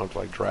 I don't have to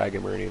like drag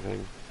him or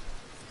anything.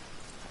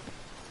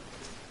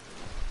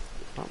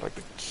 Not like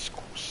the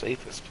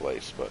safest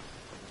place, but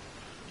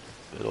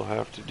it'll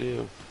have to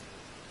do.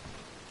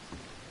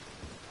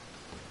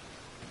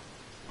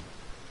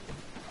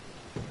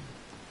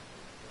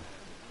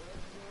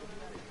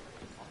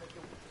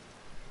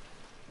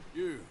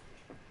 You.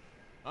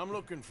 I'm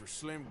looking for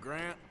Slim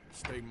Grant,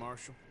 State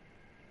Marshal.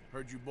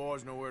 Heard you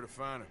boys know where to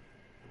find him.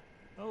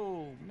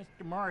 Oh,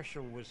 Mr.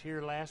 Marshall was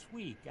here last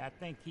week. I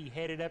think he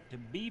headed up to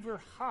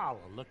Beaver Hollow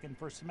looking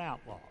for some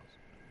outlaws.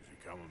 Is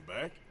he coming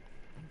back?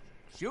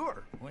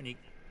 Sure, when he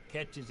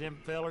catches them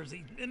fellers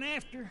he's been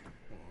after.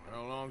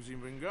 Well, how long's he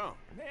been gone?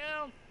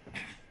 Well,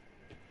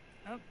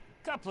 a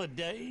couple of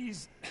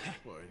days.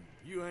 Well,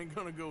 you ain't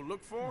gonna go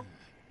look for him?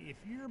 If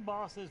your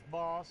boss's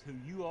boss, who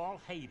you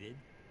all hated,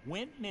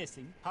 went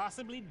missing,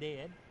 possibly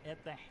dead,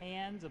 at the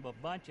hands of a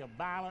bunch of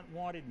violent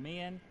wanted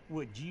men,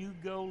 would you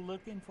go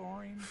looking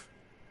for him?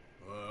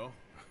 Well,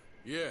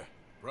 yeah,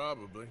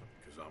 probably,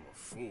 because I'm a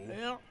fool.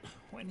 Well,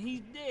 when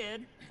he's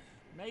dead,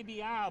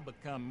 maybe I'll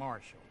become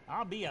marshal.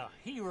 I'll be a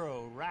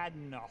hero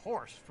riding a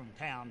horse from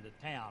town to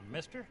town,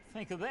 mister.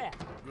 Think of that.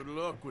 Good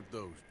luck with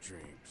those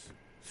dreams.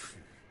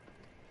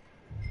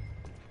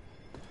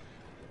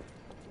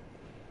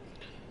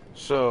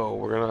 So,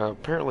 we're gonna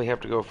apparently have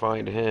to go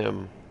find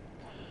him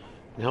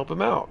and help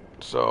him out.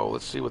 So,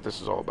 let's see what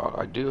this is all about.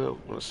 I do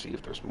want to see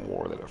if there's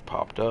more that have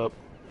popped up.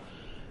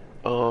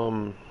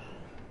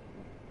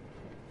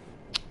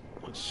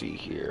 Let's see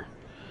here.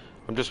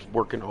 I'm just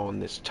working on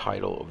this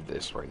title of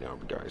this right now,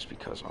 guys,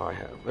 because I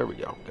have... There we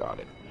go. Got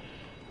it.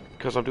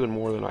 Because I'm doing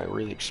more than I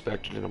really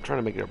expected, and I'm trying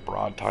to make it a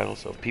broad title,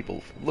 so if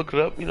people look it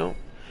up, you know,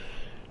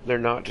 they're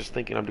not just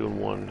thinking I'm doing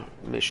one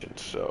mission.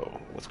 So,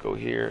 let's go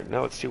here.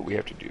 Now let's see what we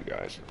have to do,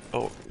 guys.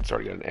 Oh, it's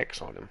already got an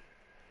X on him.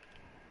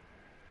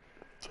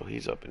 So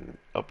he's up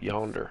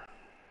yonder.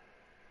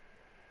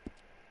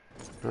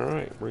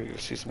 Alright, we're going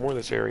to see some more of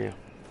this area.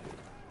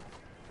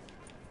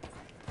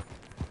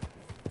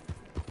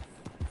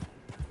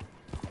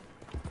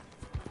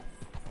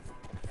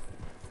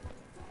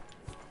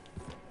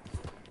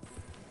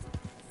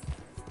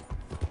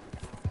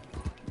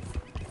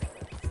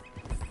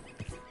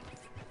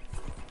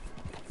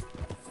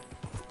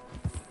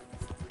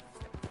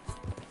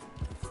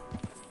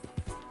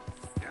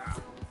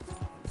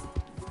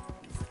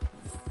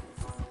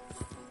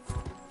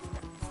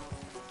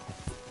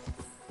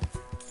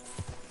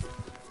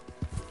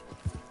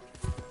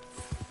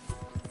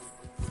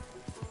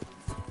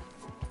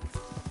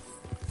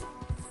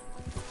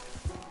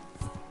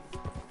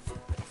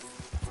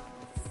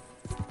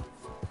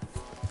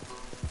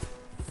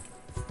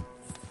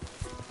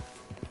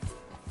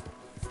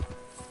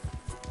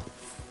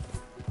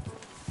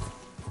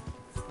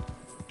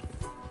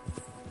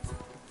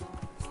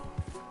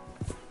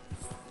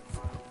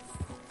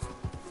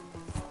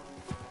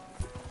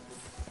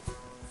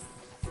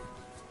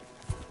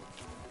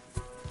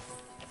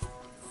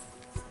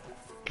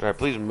 Can I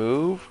please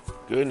move?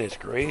 Goodness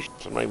gracious,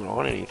 I'm not even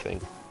on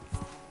anything.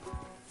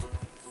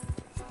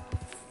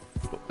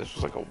 This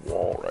was like a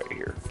wall right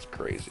here. It's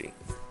crazy.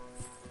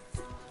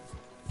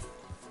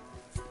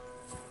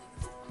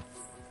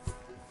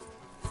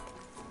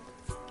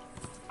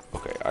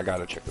 Okay, I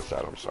gotta check this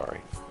out. I'm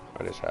sorry.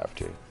 I just have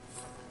to.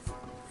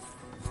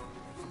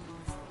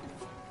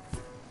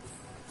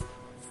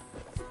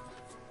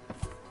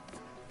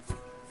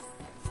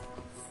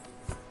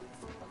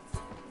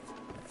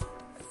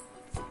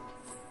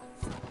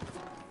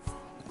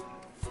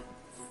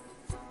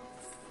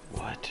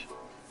 What?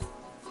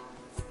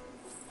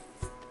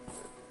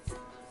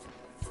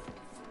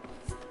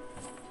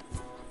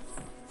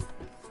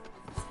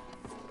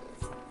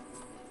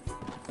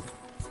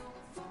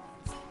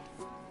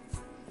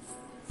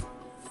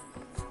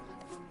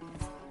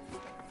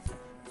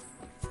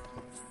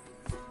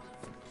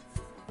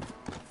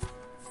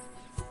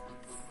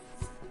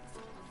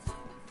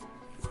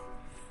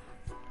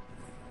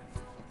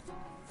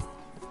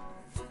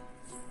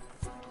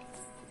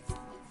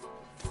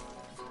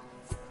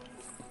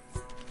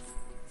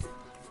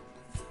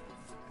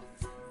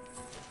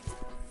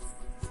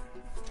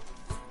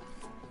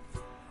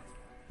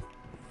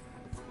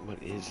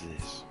 What is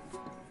this?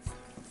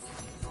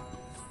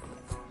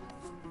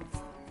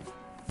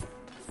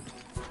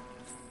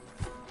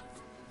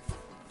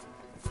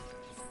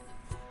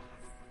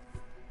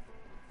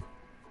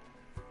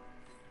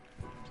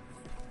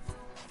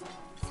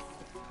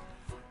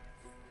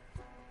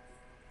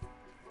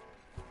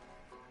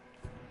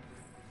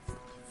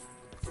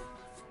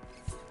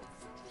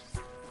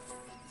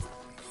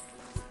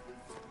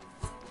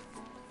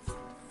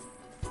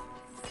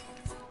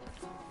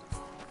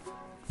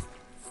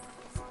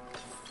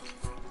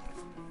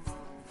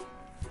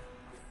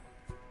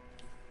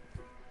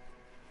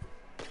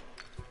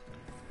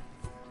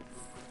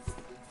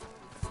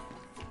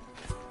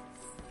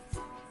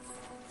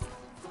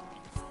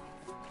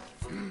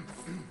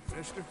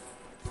 Mister?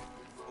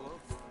 Hello?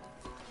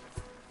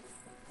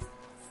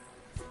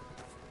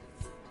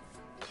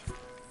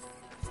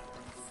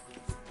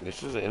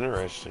 This is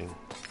interesting.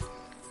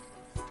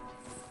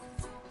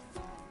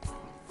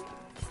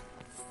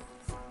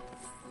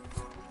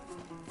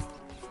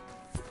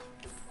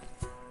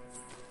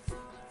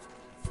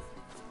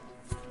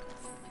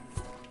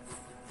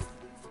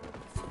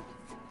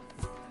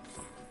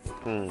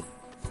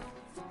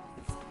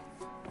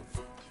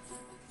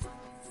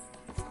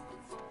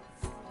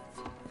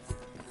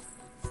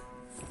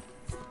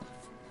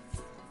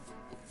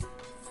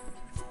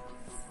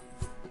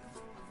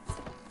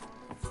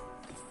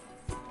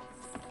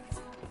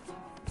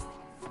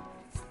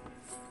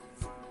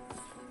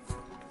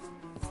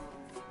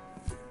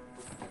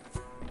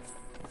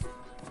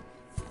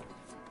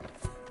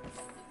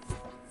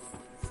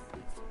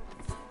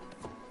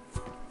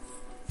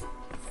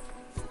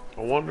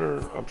 I wonder,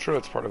 I'm sure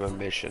it's part of a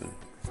mission.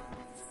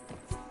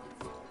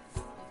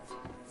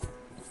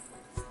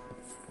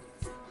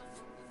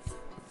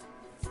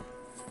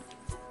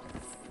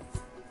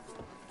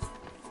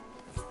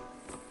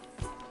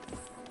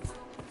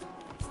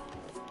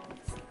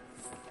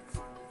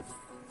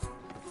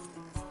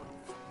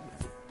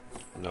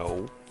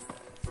 No.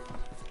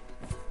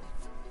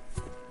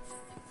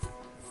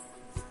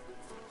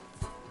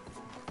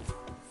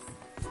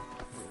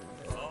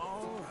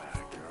 All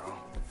right, girl.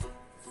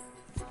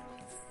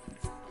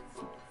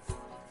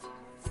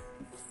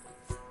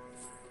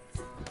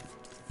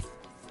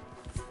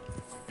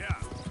 Yeah.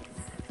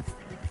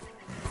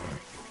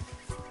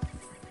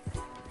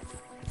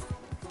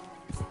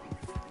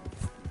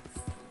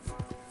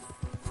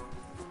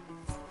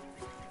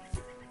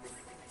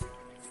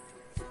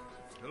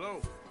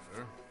 Hello,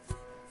 sir.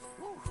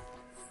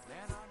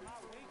 Man on my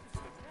wages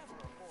could never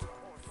afford a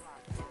horse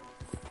like this.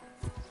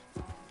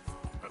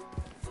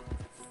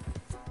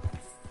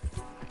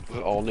 This is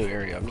an all new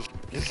area.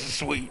 This is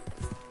sweet.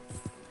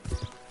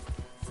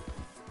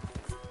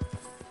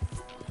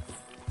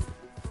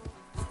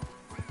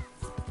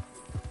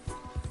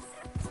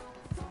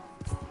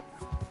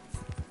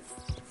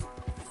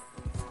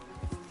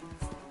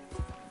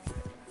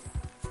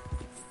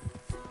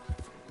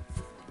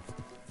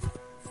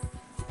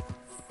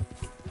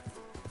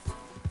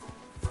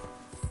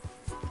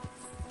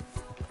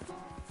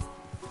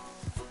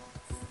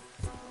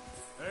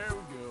 There we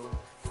go.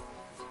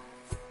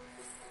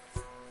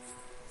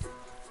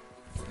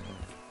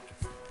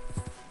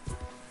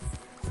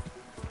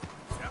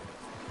 Yep.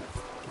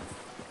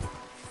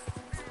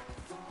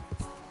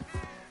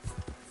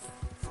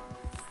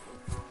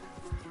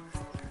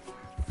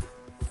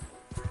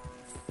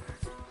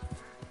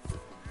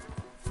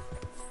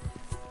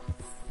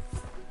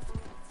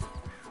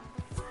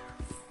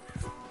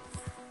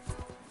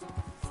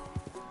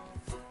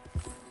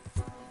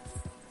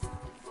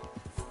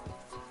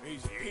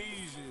 Easy,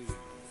 easy.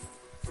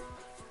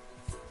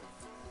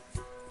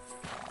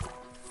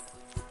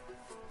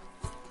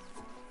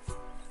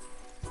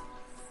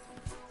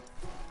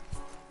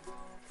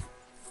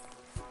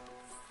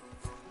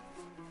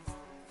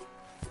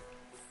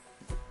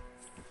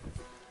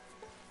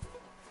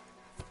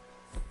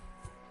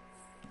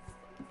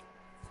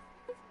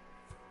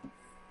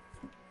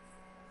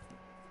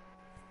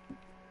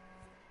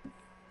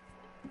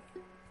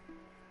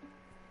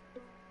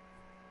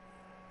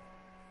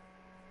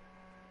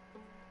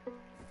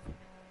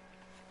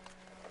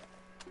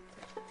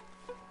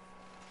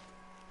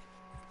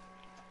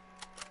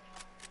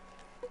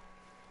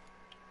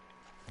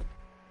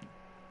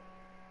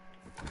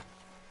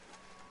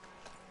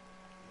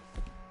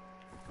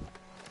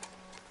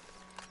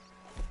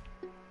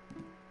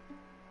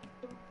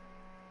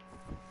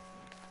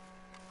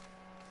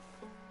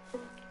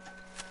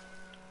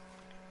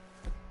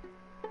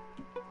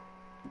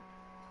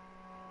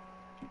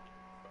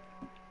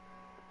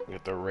 We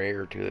got the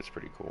rare too, that's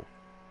pretty cool.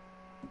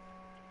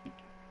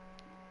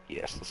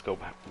 Yes, let's go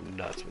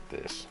nuts with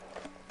this.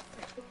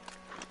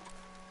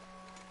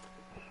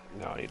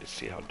 Now I need to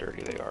see how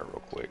dirty they are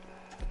real quick.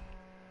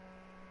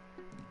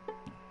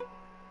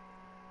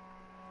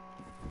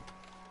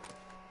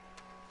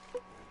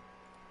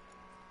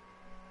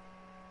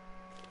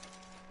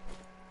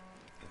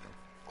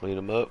 Clean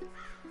them up.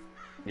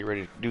 Get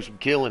ready to do some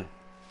killing.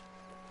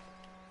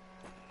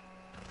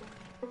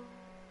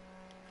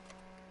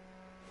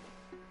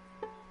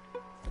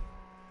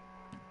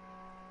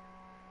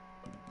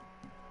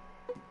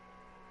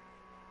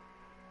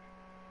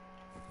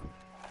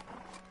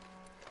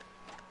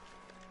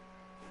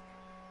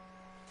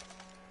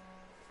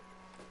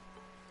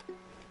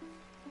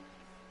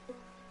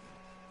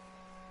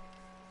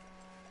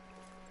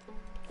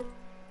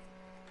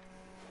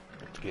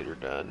 Let's get her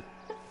done.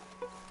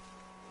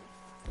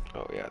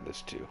 Oh yeah,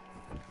 this too.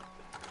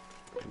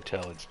 You can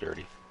tell it's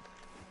dirty.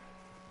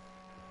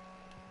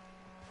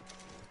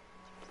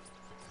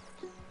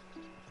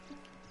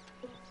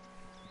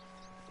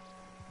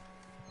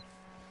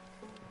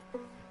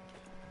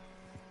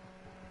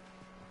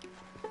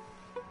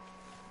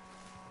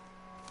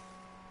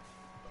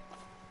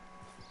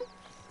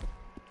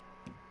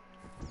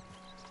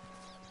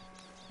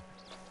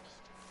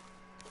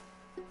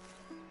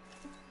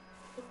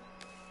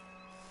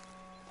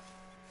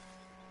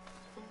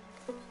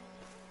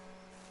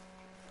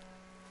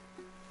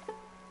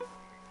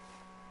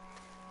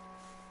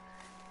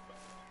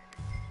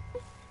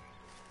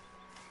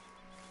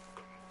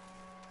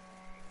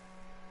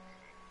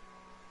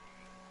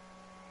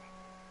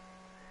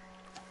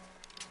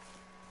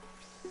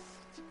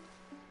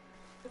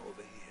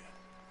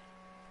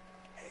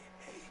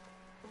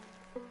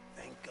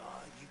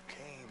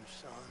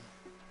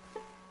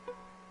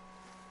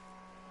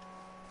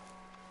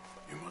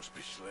 Must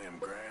be Slim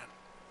Grant.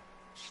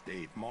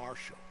 State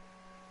Marshal.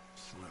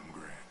 Slim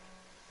Grant.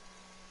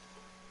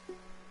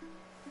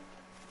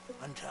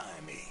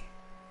 Untie me.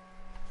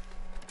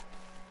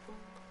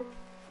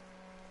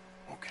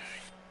 Okay.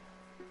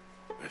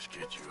 Let's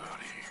get you out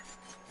of here.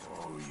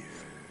 Oh,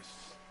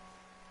 yes.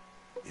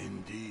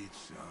 Indeed,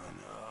 son.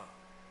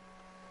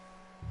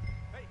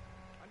 Hey,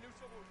 I knew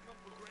someone would come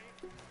for Grant.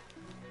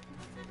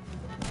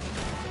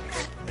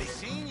 They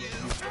seen you.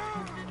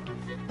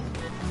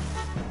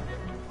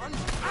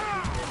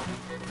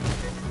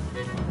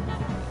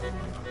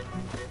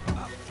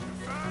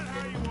 Find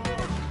how you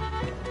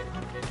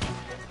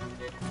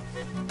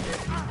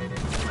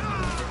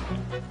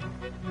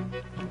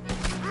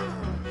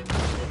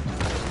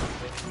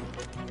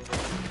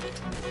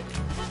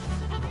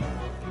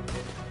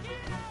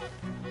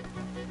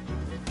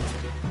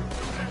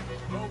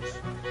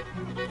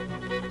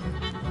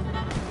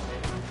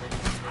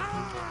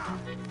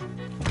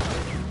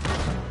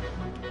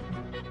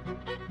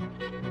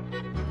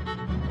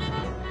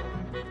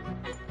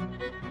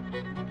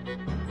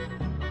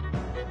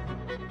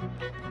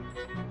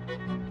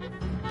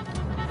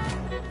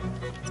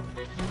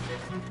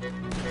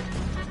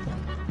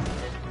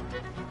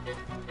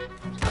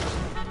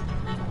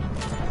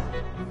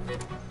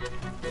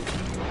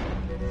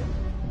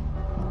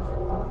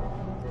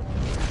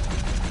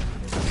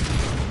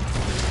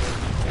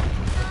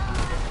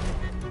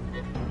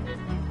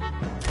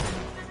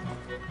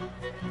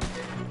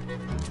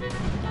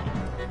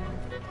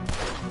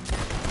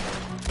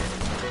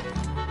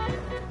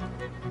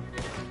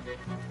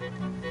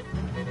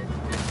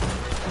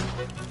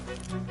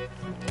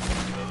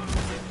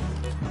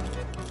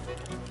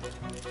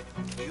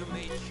You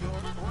made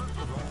short work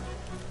of them.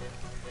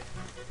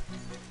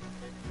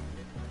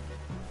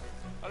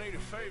 I need a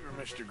favor,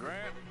 Mr.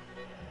 Grant.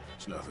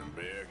 It's nothing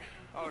big.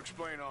 I'll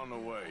explain on the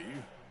way.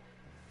 You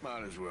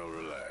might as well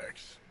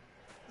relax.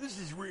 This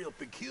is real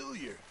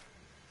peculiar.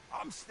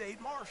 I'm State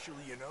Marshal,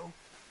 you know.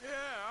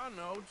 Yeah, I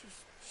know.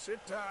 Just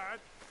sit tight.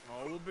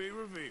 All will be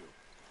revealed.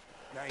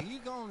 Now, you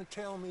gonna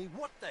tell me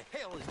what the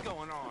hell is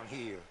going on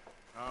here?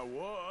 I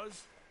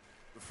was,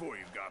 before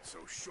you got so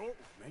short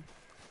with me.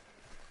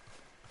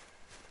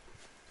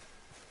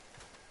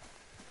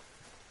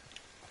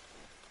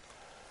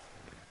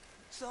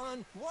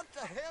 Son, what the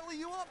hell are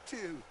you up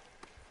to?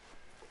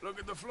 Look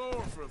at the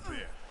floor for a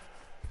bit.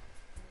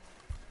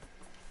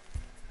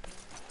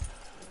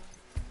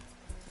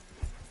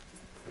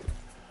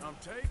 I'm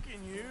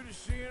taking you to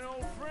see an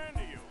old friend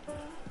of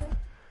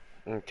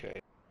yours.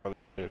 Okay.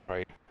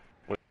 Right.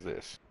 What is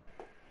this?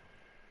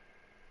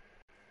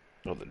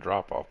 Oh, the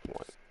drop-off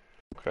point.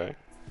 Okay.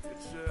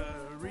 It's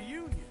a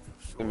reunion.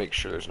 Let me make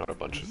sure there's not a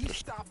bunch of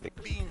just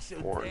things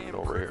pouring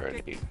over here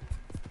I need.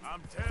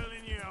 I'm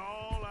telling you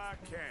all I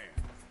can.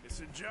 It's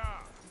a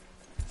job.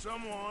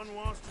 Someone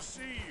wants to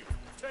see you.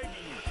 Taking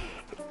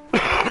you to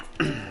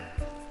it.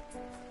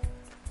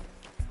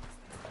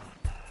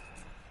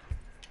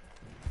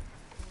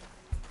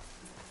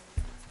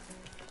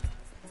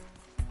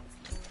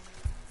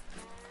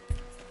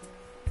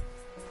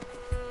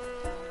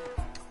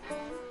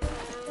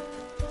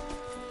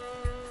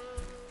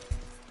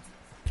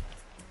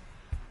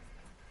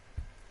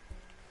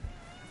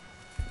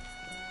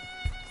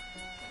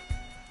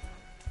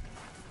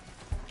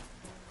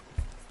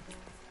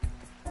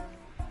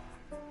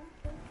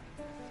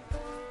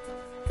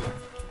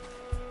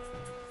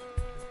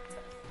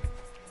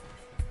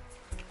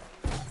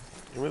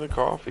 Give me the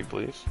coffee,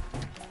 please.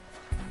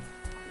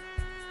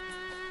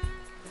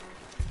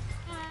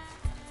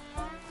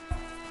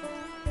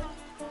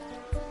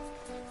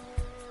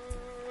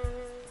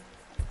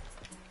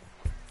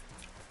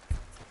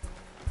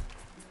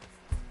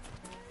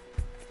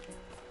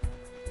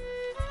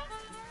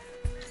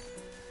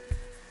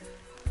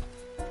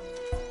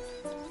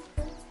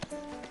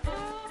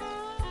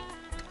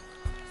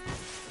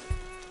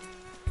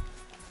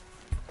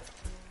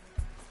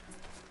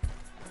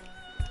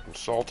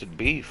 Salted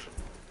beef.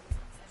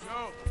 So,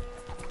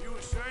 you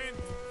were saying,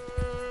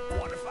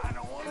 what if I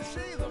don't want to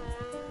see them?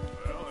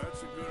 Well,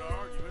 that's a good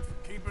argument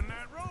for keeping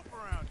that rope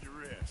around your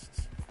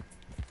wrists.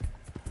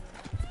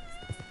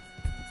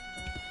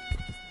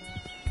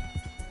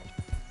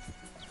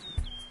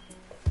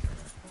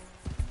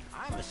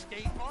 I'm a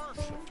state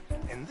marshal,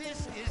 and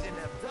this is an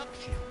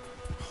abduction.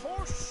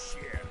 Horse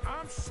shit,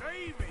 I'm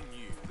saving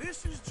you.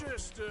 This is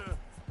just a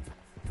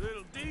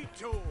little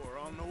detour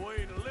on the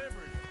way to liberty.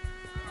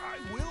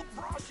 I will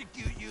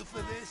prosecute you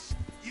for this,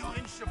 you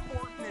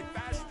insubordinate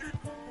bastard.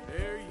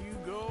 There you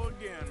go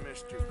again,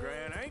 Mr.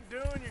 Grant. Ain't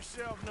doing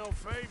yourself no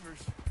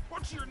favors.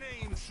 What's your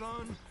name,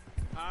 son?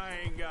 I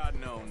ain't got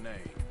no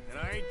name, and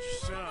I ain't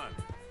your son.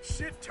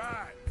 Sit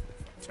tight.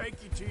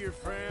 Take you to your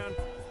friend,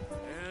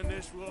 and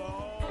this will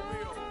all be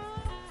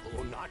over.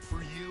 Oh, not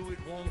for you, it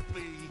won't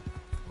be.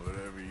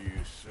 Whatever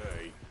you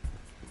say.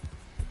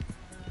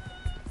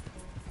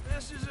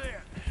 This is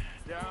it.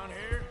 Down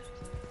here.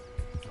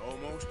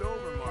 Almost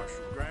over,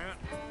 Marshal Grant.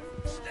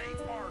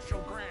 State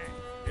Marshal Grant.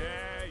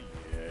 Yeah,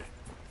 yeah.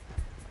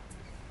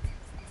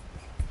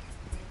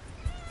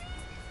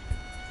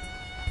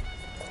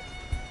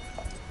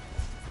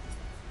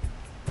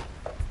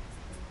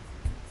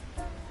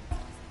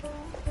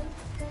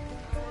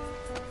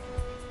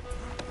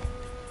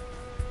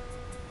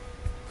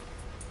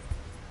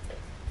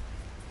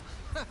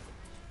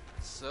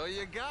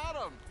 you got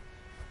him.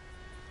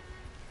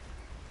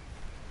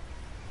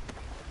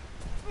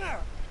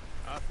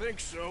 I think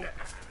so.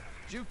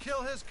 Did you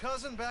kill his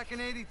cousin back in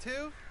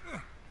 '82?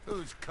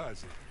 Whose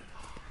cousin?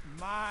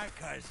 My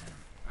cousin.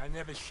 I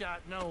never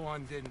shot no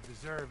one didn't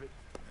deserve it.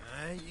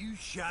 You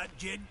shot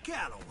Jed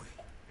Calloway.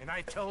 And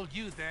I told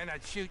you then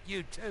I'd shoot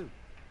you too.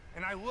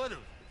 And I would've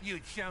if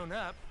you'd shown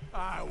up.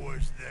 I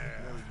was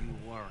there. No,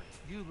 you weren't.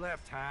 You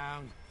left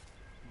town.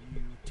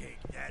 You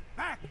take that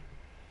back.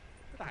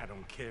 But I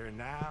don't care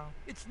now.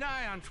 It's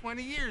nigh on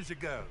 20 years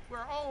ago.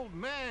 We're old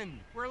men.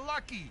 We're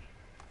lucky.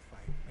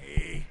 Fight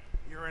me.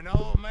 You're an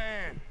old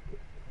man.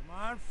 Come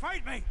on,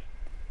 fight me.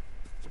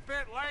 It's a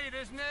bit late,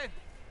 isn't it?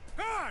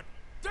 God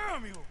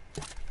damn you!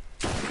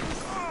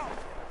 Oh!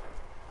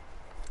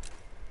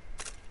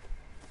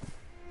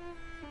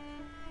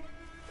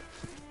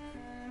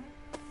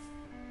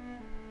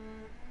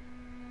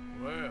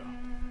 Well,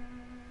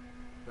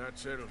 that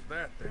settles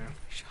that then.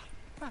 Shot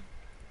him back.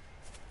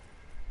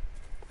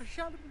 I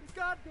shot him in the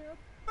goddamn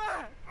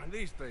back. And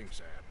these things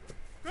happen.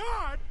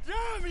 God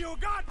damn you,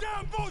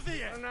 goddamn both of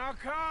you! Well, now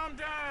calm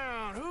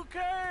down. Who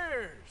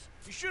cares?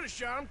 You should have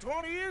shot him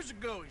 20 years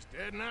ago. He's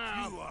dead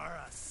now. You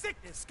are a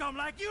sickness scum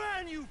like you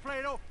and you,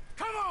 Plato.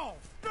 Come on,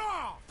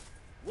 draw!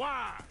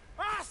 Why?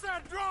 I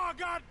said draw,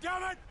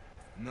 goddammit!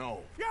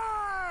 No.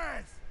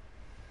 Yes!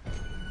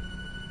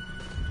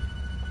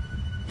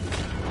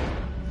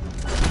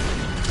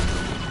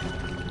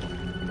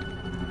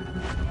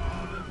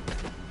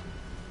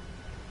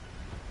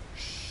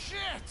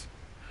 Shit!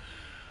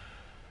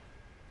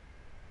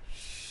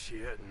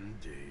 Shit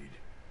indeed.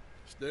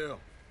 Still,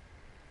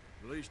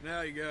 at least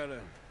now you got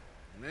an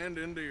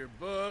ending to your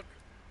book.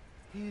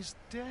 He's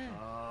dead.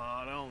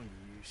 Oh, don't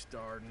you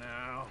start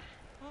now.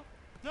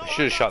 No,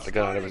 Should have shot the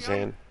gun out of his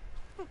hand.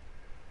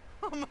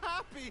 I'm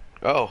happy.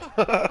 Oh.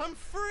 I'm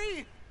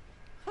free.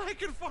 I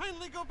can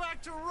finally go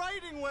back to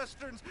writing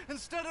westerns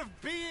instead of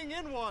being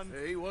in one.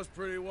 Hey, he was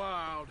pretty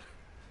wild.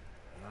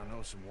 And I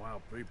know some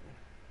wild people.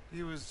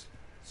 He was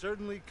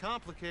certainly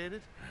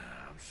complicated.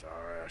 I'm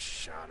sorry I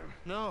shot him.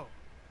 No,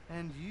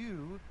 and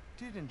you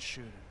didn't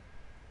shoot him.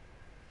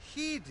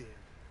 He did.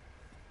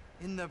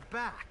 In the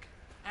back.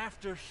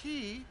 After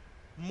he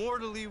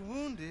mortally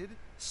wounded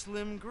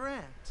Slim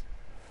Grant.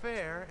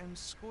 Fair and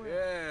square.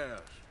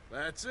 Yes,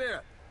 that's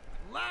it.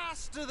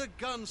 Last of the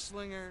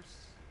gunslingers.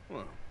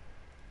 Well,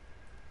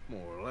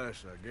 more or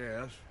less, I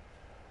guess.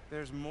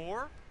 There's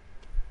more?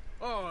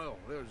 Oh,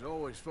 there's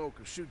always folk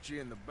who shoot you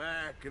in the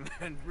back and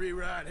then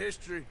rewrite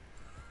history.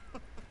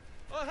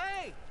 Oh,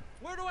 hey!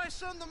 Where do I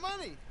send the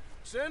money?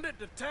 Send it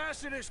to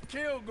Tacitus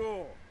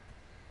Kilgore.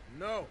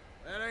 No,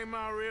 that ain't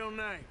my real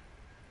name.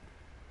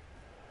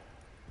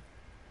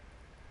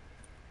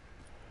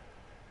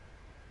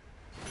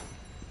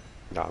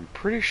 Now, I'm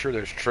pretty sure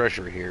there's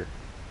treasure here.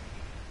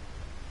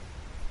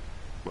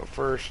 But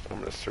first, I'm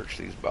going to search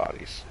these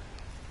bodies.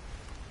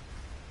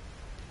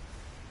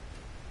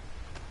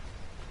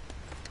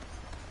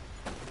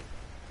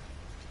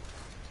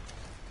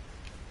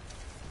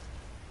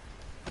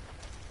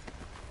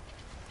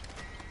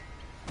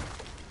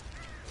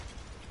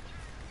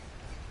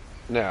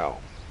 Now,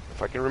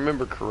 if I can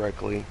remember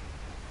correctly,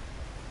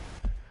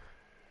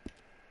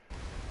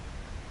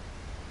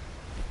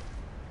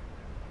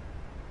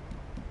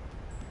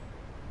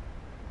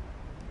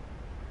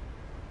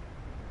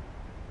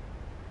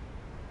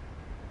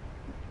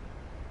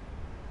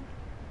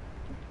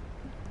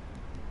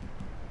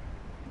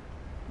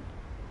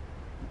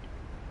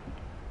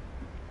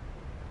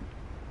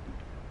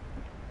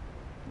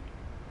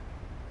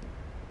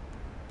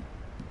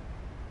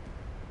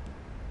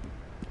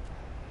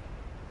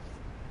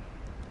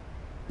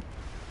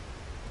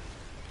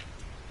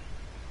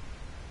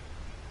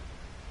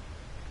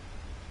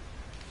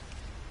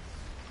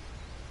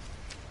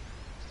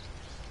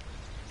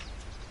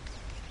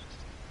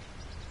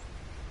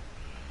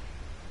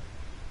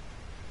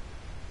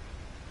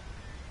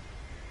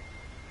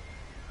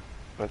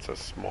 that's a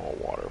small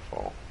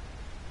waterfall.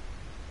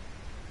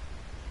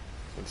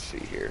 Let's see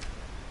here.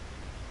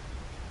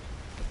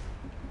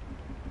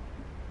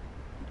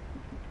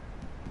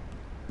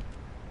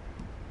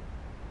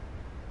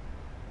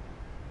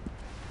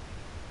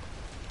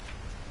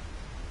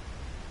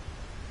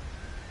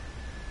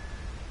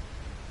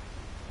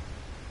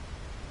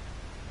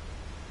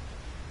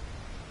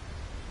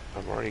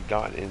 I've already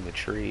gotten in the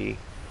tree.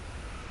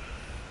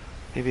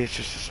 Maybe it's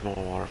just a small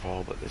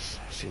waterfall, but this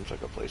seems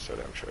like a place that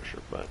would have treasure,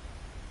 but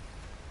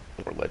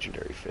or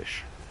legendary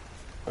fish.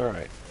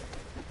 Alright.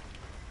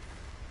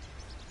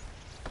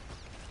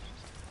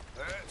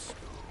 Let's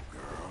go,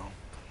 girl.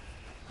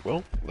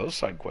 Well, those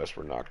side quests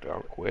were knocked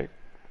out quick.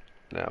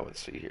 Now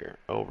let's see here.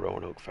 Oh,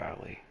 Roanoke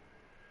Valley.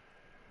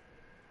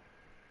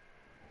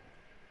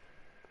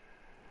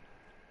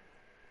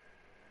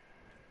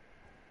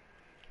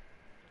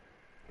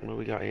 What do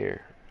we got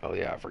here? Oh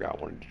yeah, I forgot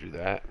I wanted to do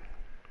that.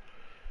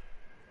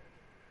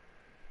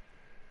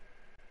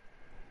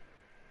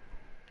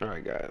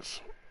 Alright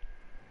guys.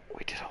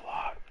 We did a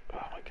lot.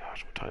 Oh my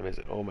gosh, what time is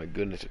it? Oh my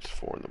goodness, it's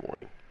 4 in the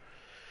morning.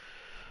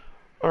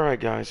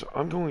 Alright guys,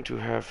 I'm going to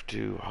have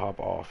to hop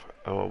off.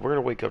 We're going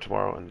to wake up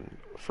tomorrow, and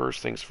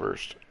first things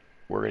first,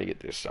 we're going to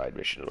get this side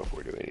mission before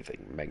we do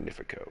anything.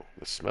 Magnifico.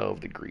 The smell of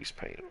the grease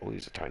paint. Oh,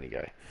 he's a tiny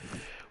guy.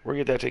 We're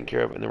going to get that taken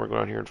care of, and then we're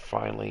going out here and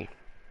finally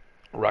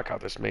rock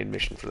out this main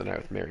mission for the night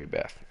with Mary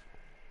Beth.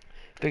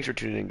 Thanks for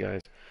tuning in,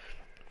 guys.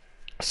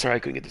 Sorry I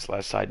couldn't get this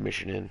last side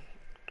mission in.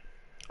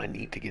 I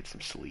need to get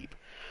some sleep.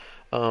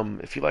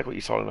 If you like what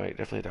you saw tonight,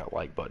 definitely hit that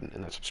like button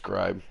and that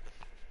subscribe.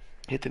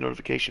 Hit the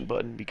notification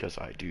button because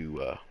I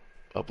do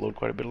upload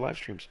quite a bit of live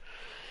streams.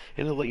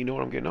 And it'll let you know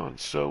when I'm getting on.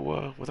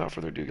 So, without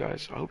further ado,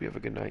 guys, I hope you have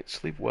a good night.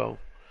 Sleep well.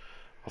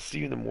 I'll see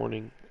you in the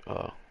morning.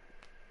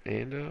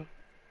 And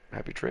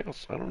happy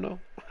trails. I don't know.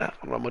 I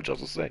don't know much else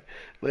to say.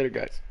 Later,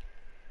 guys.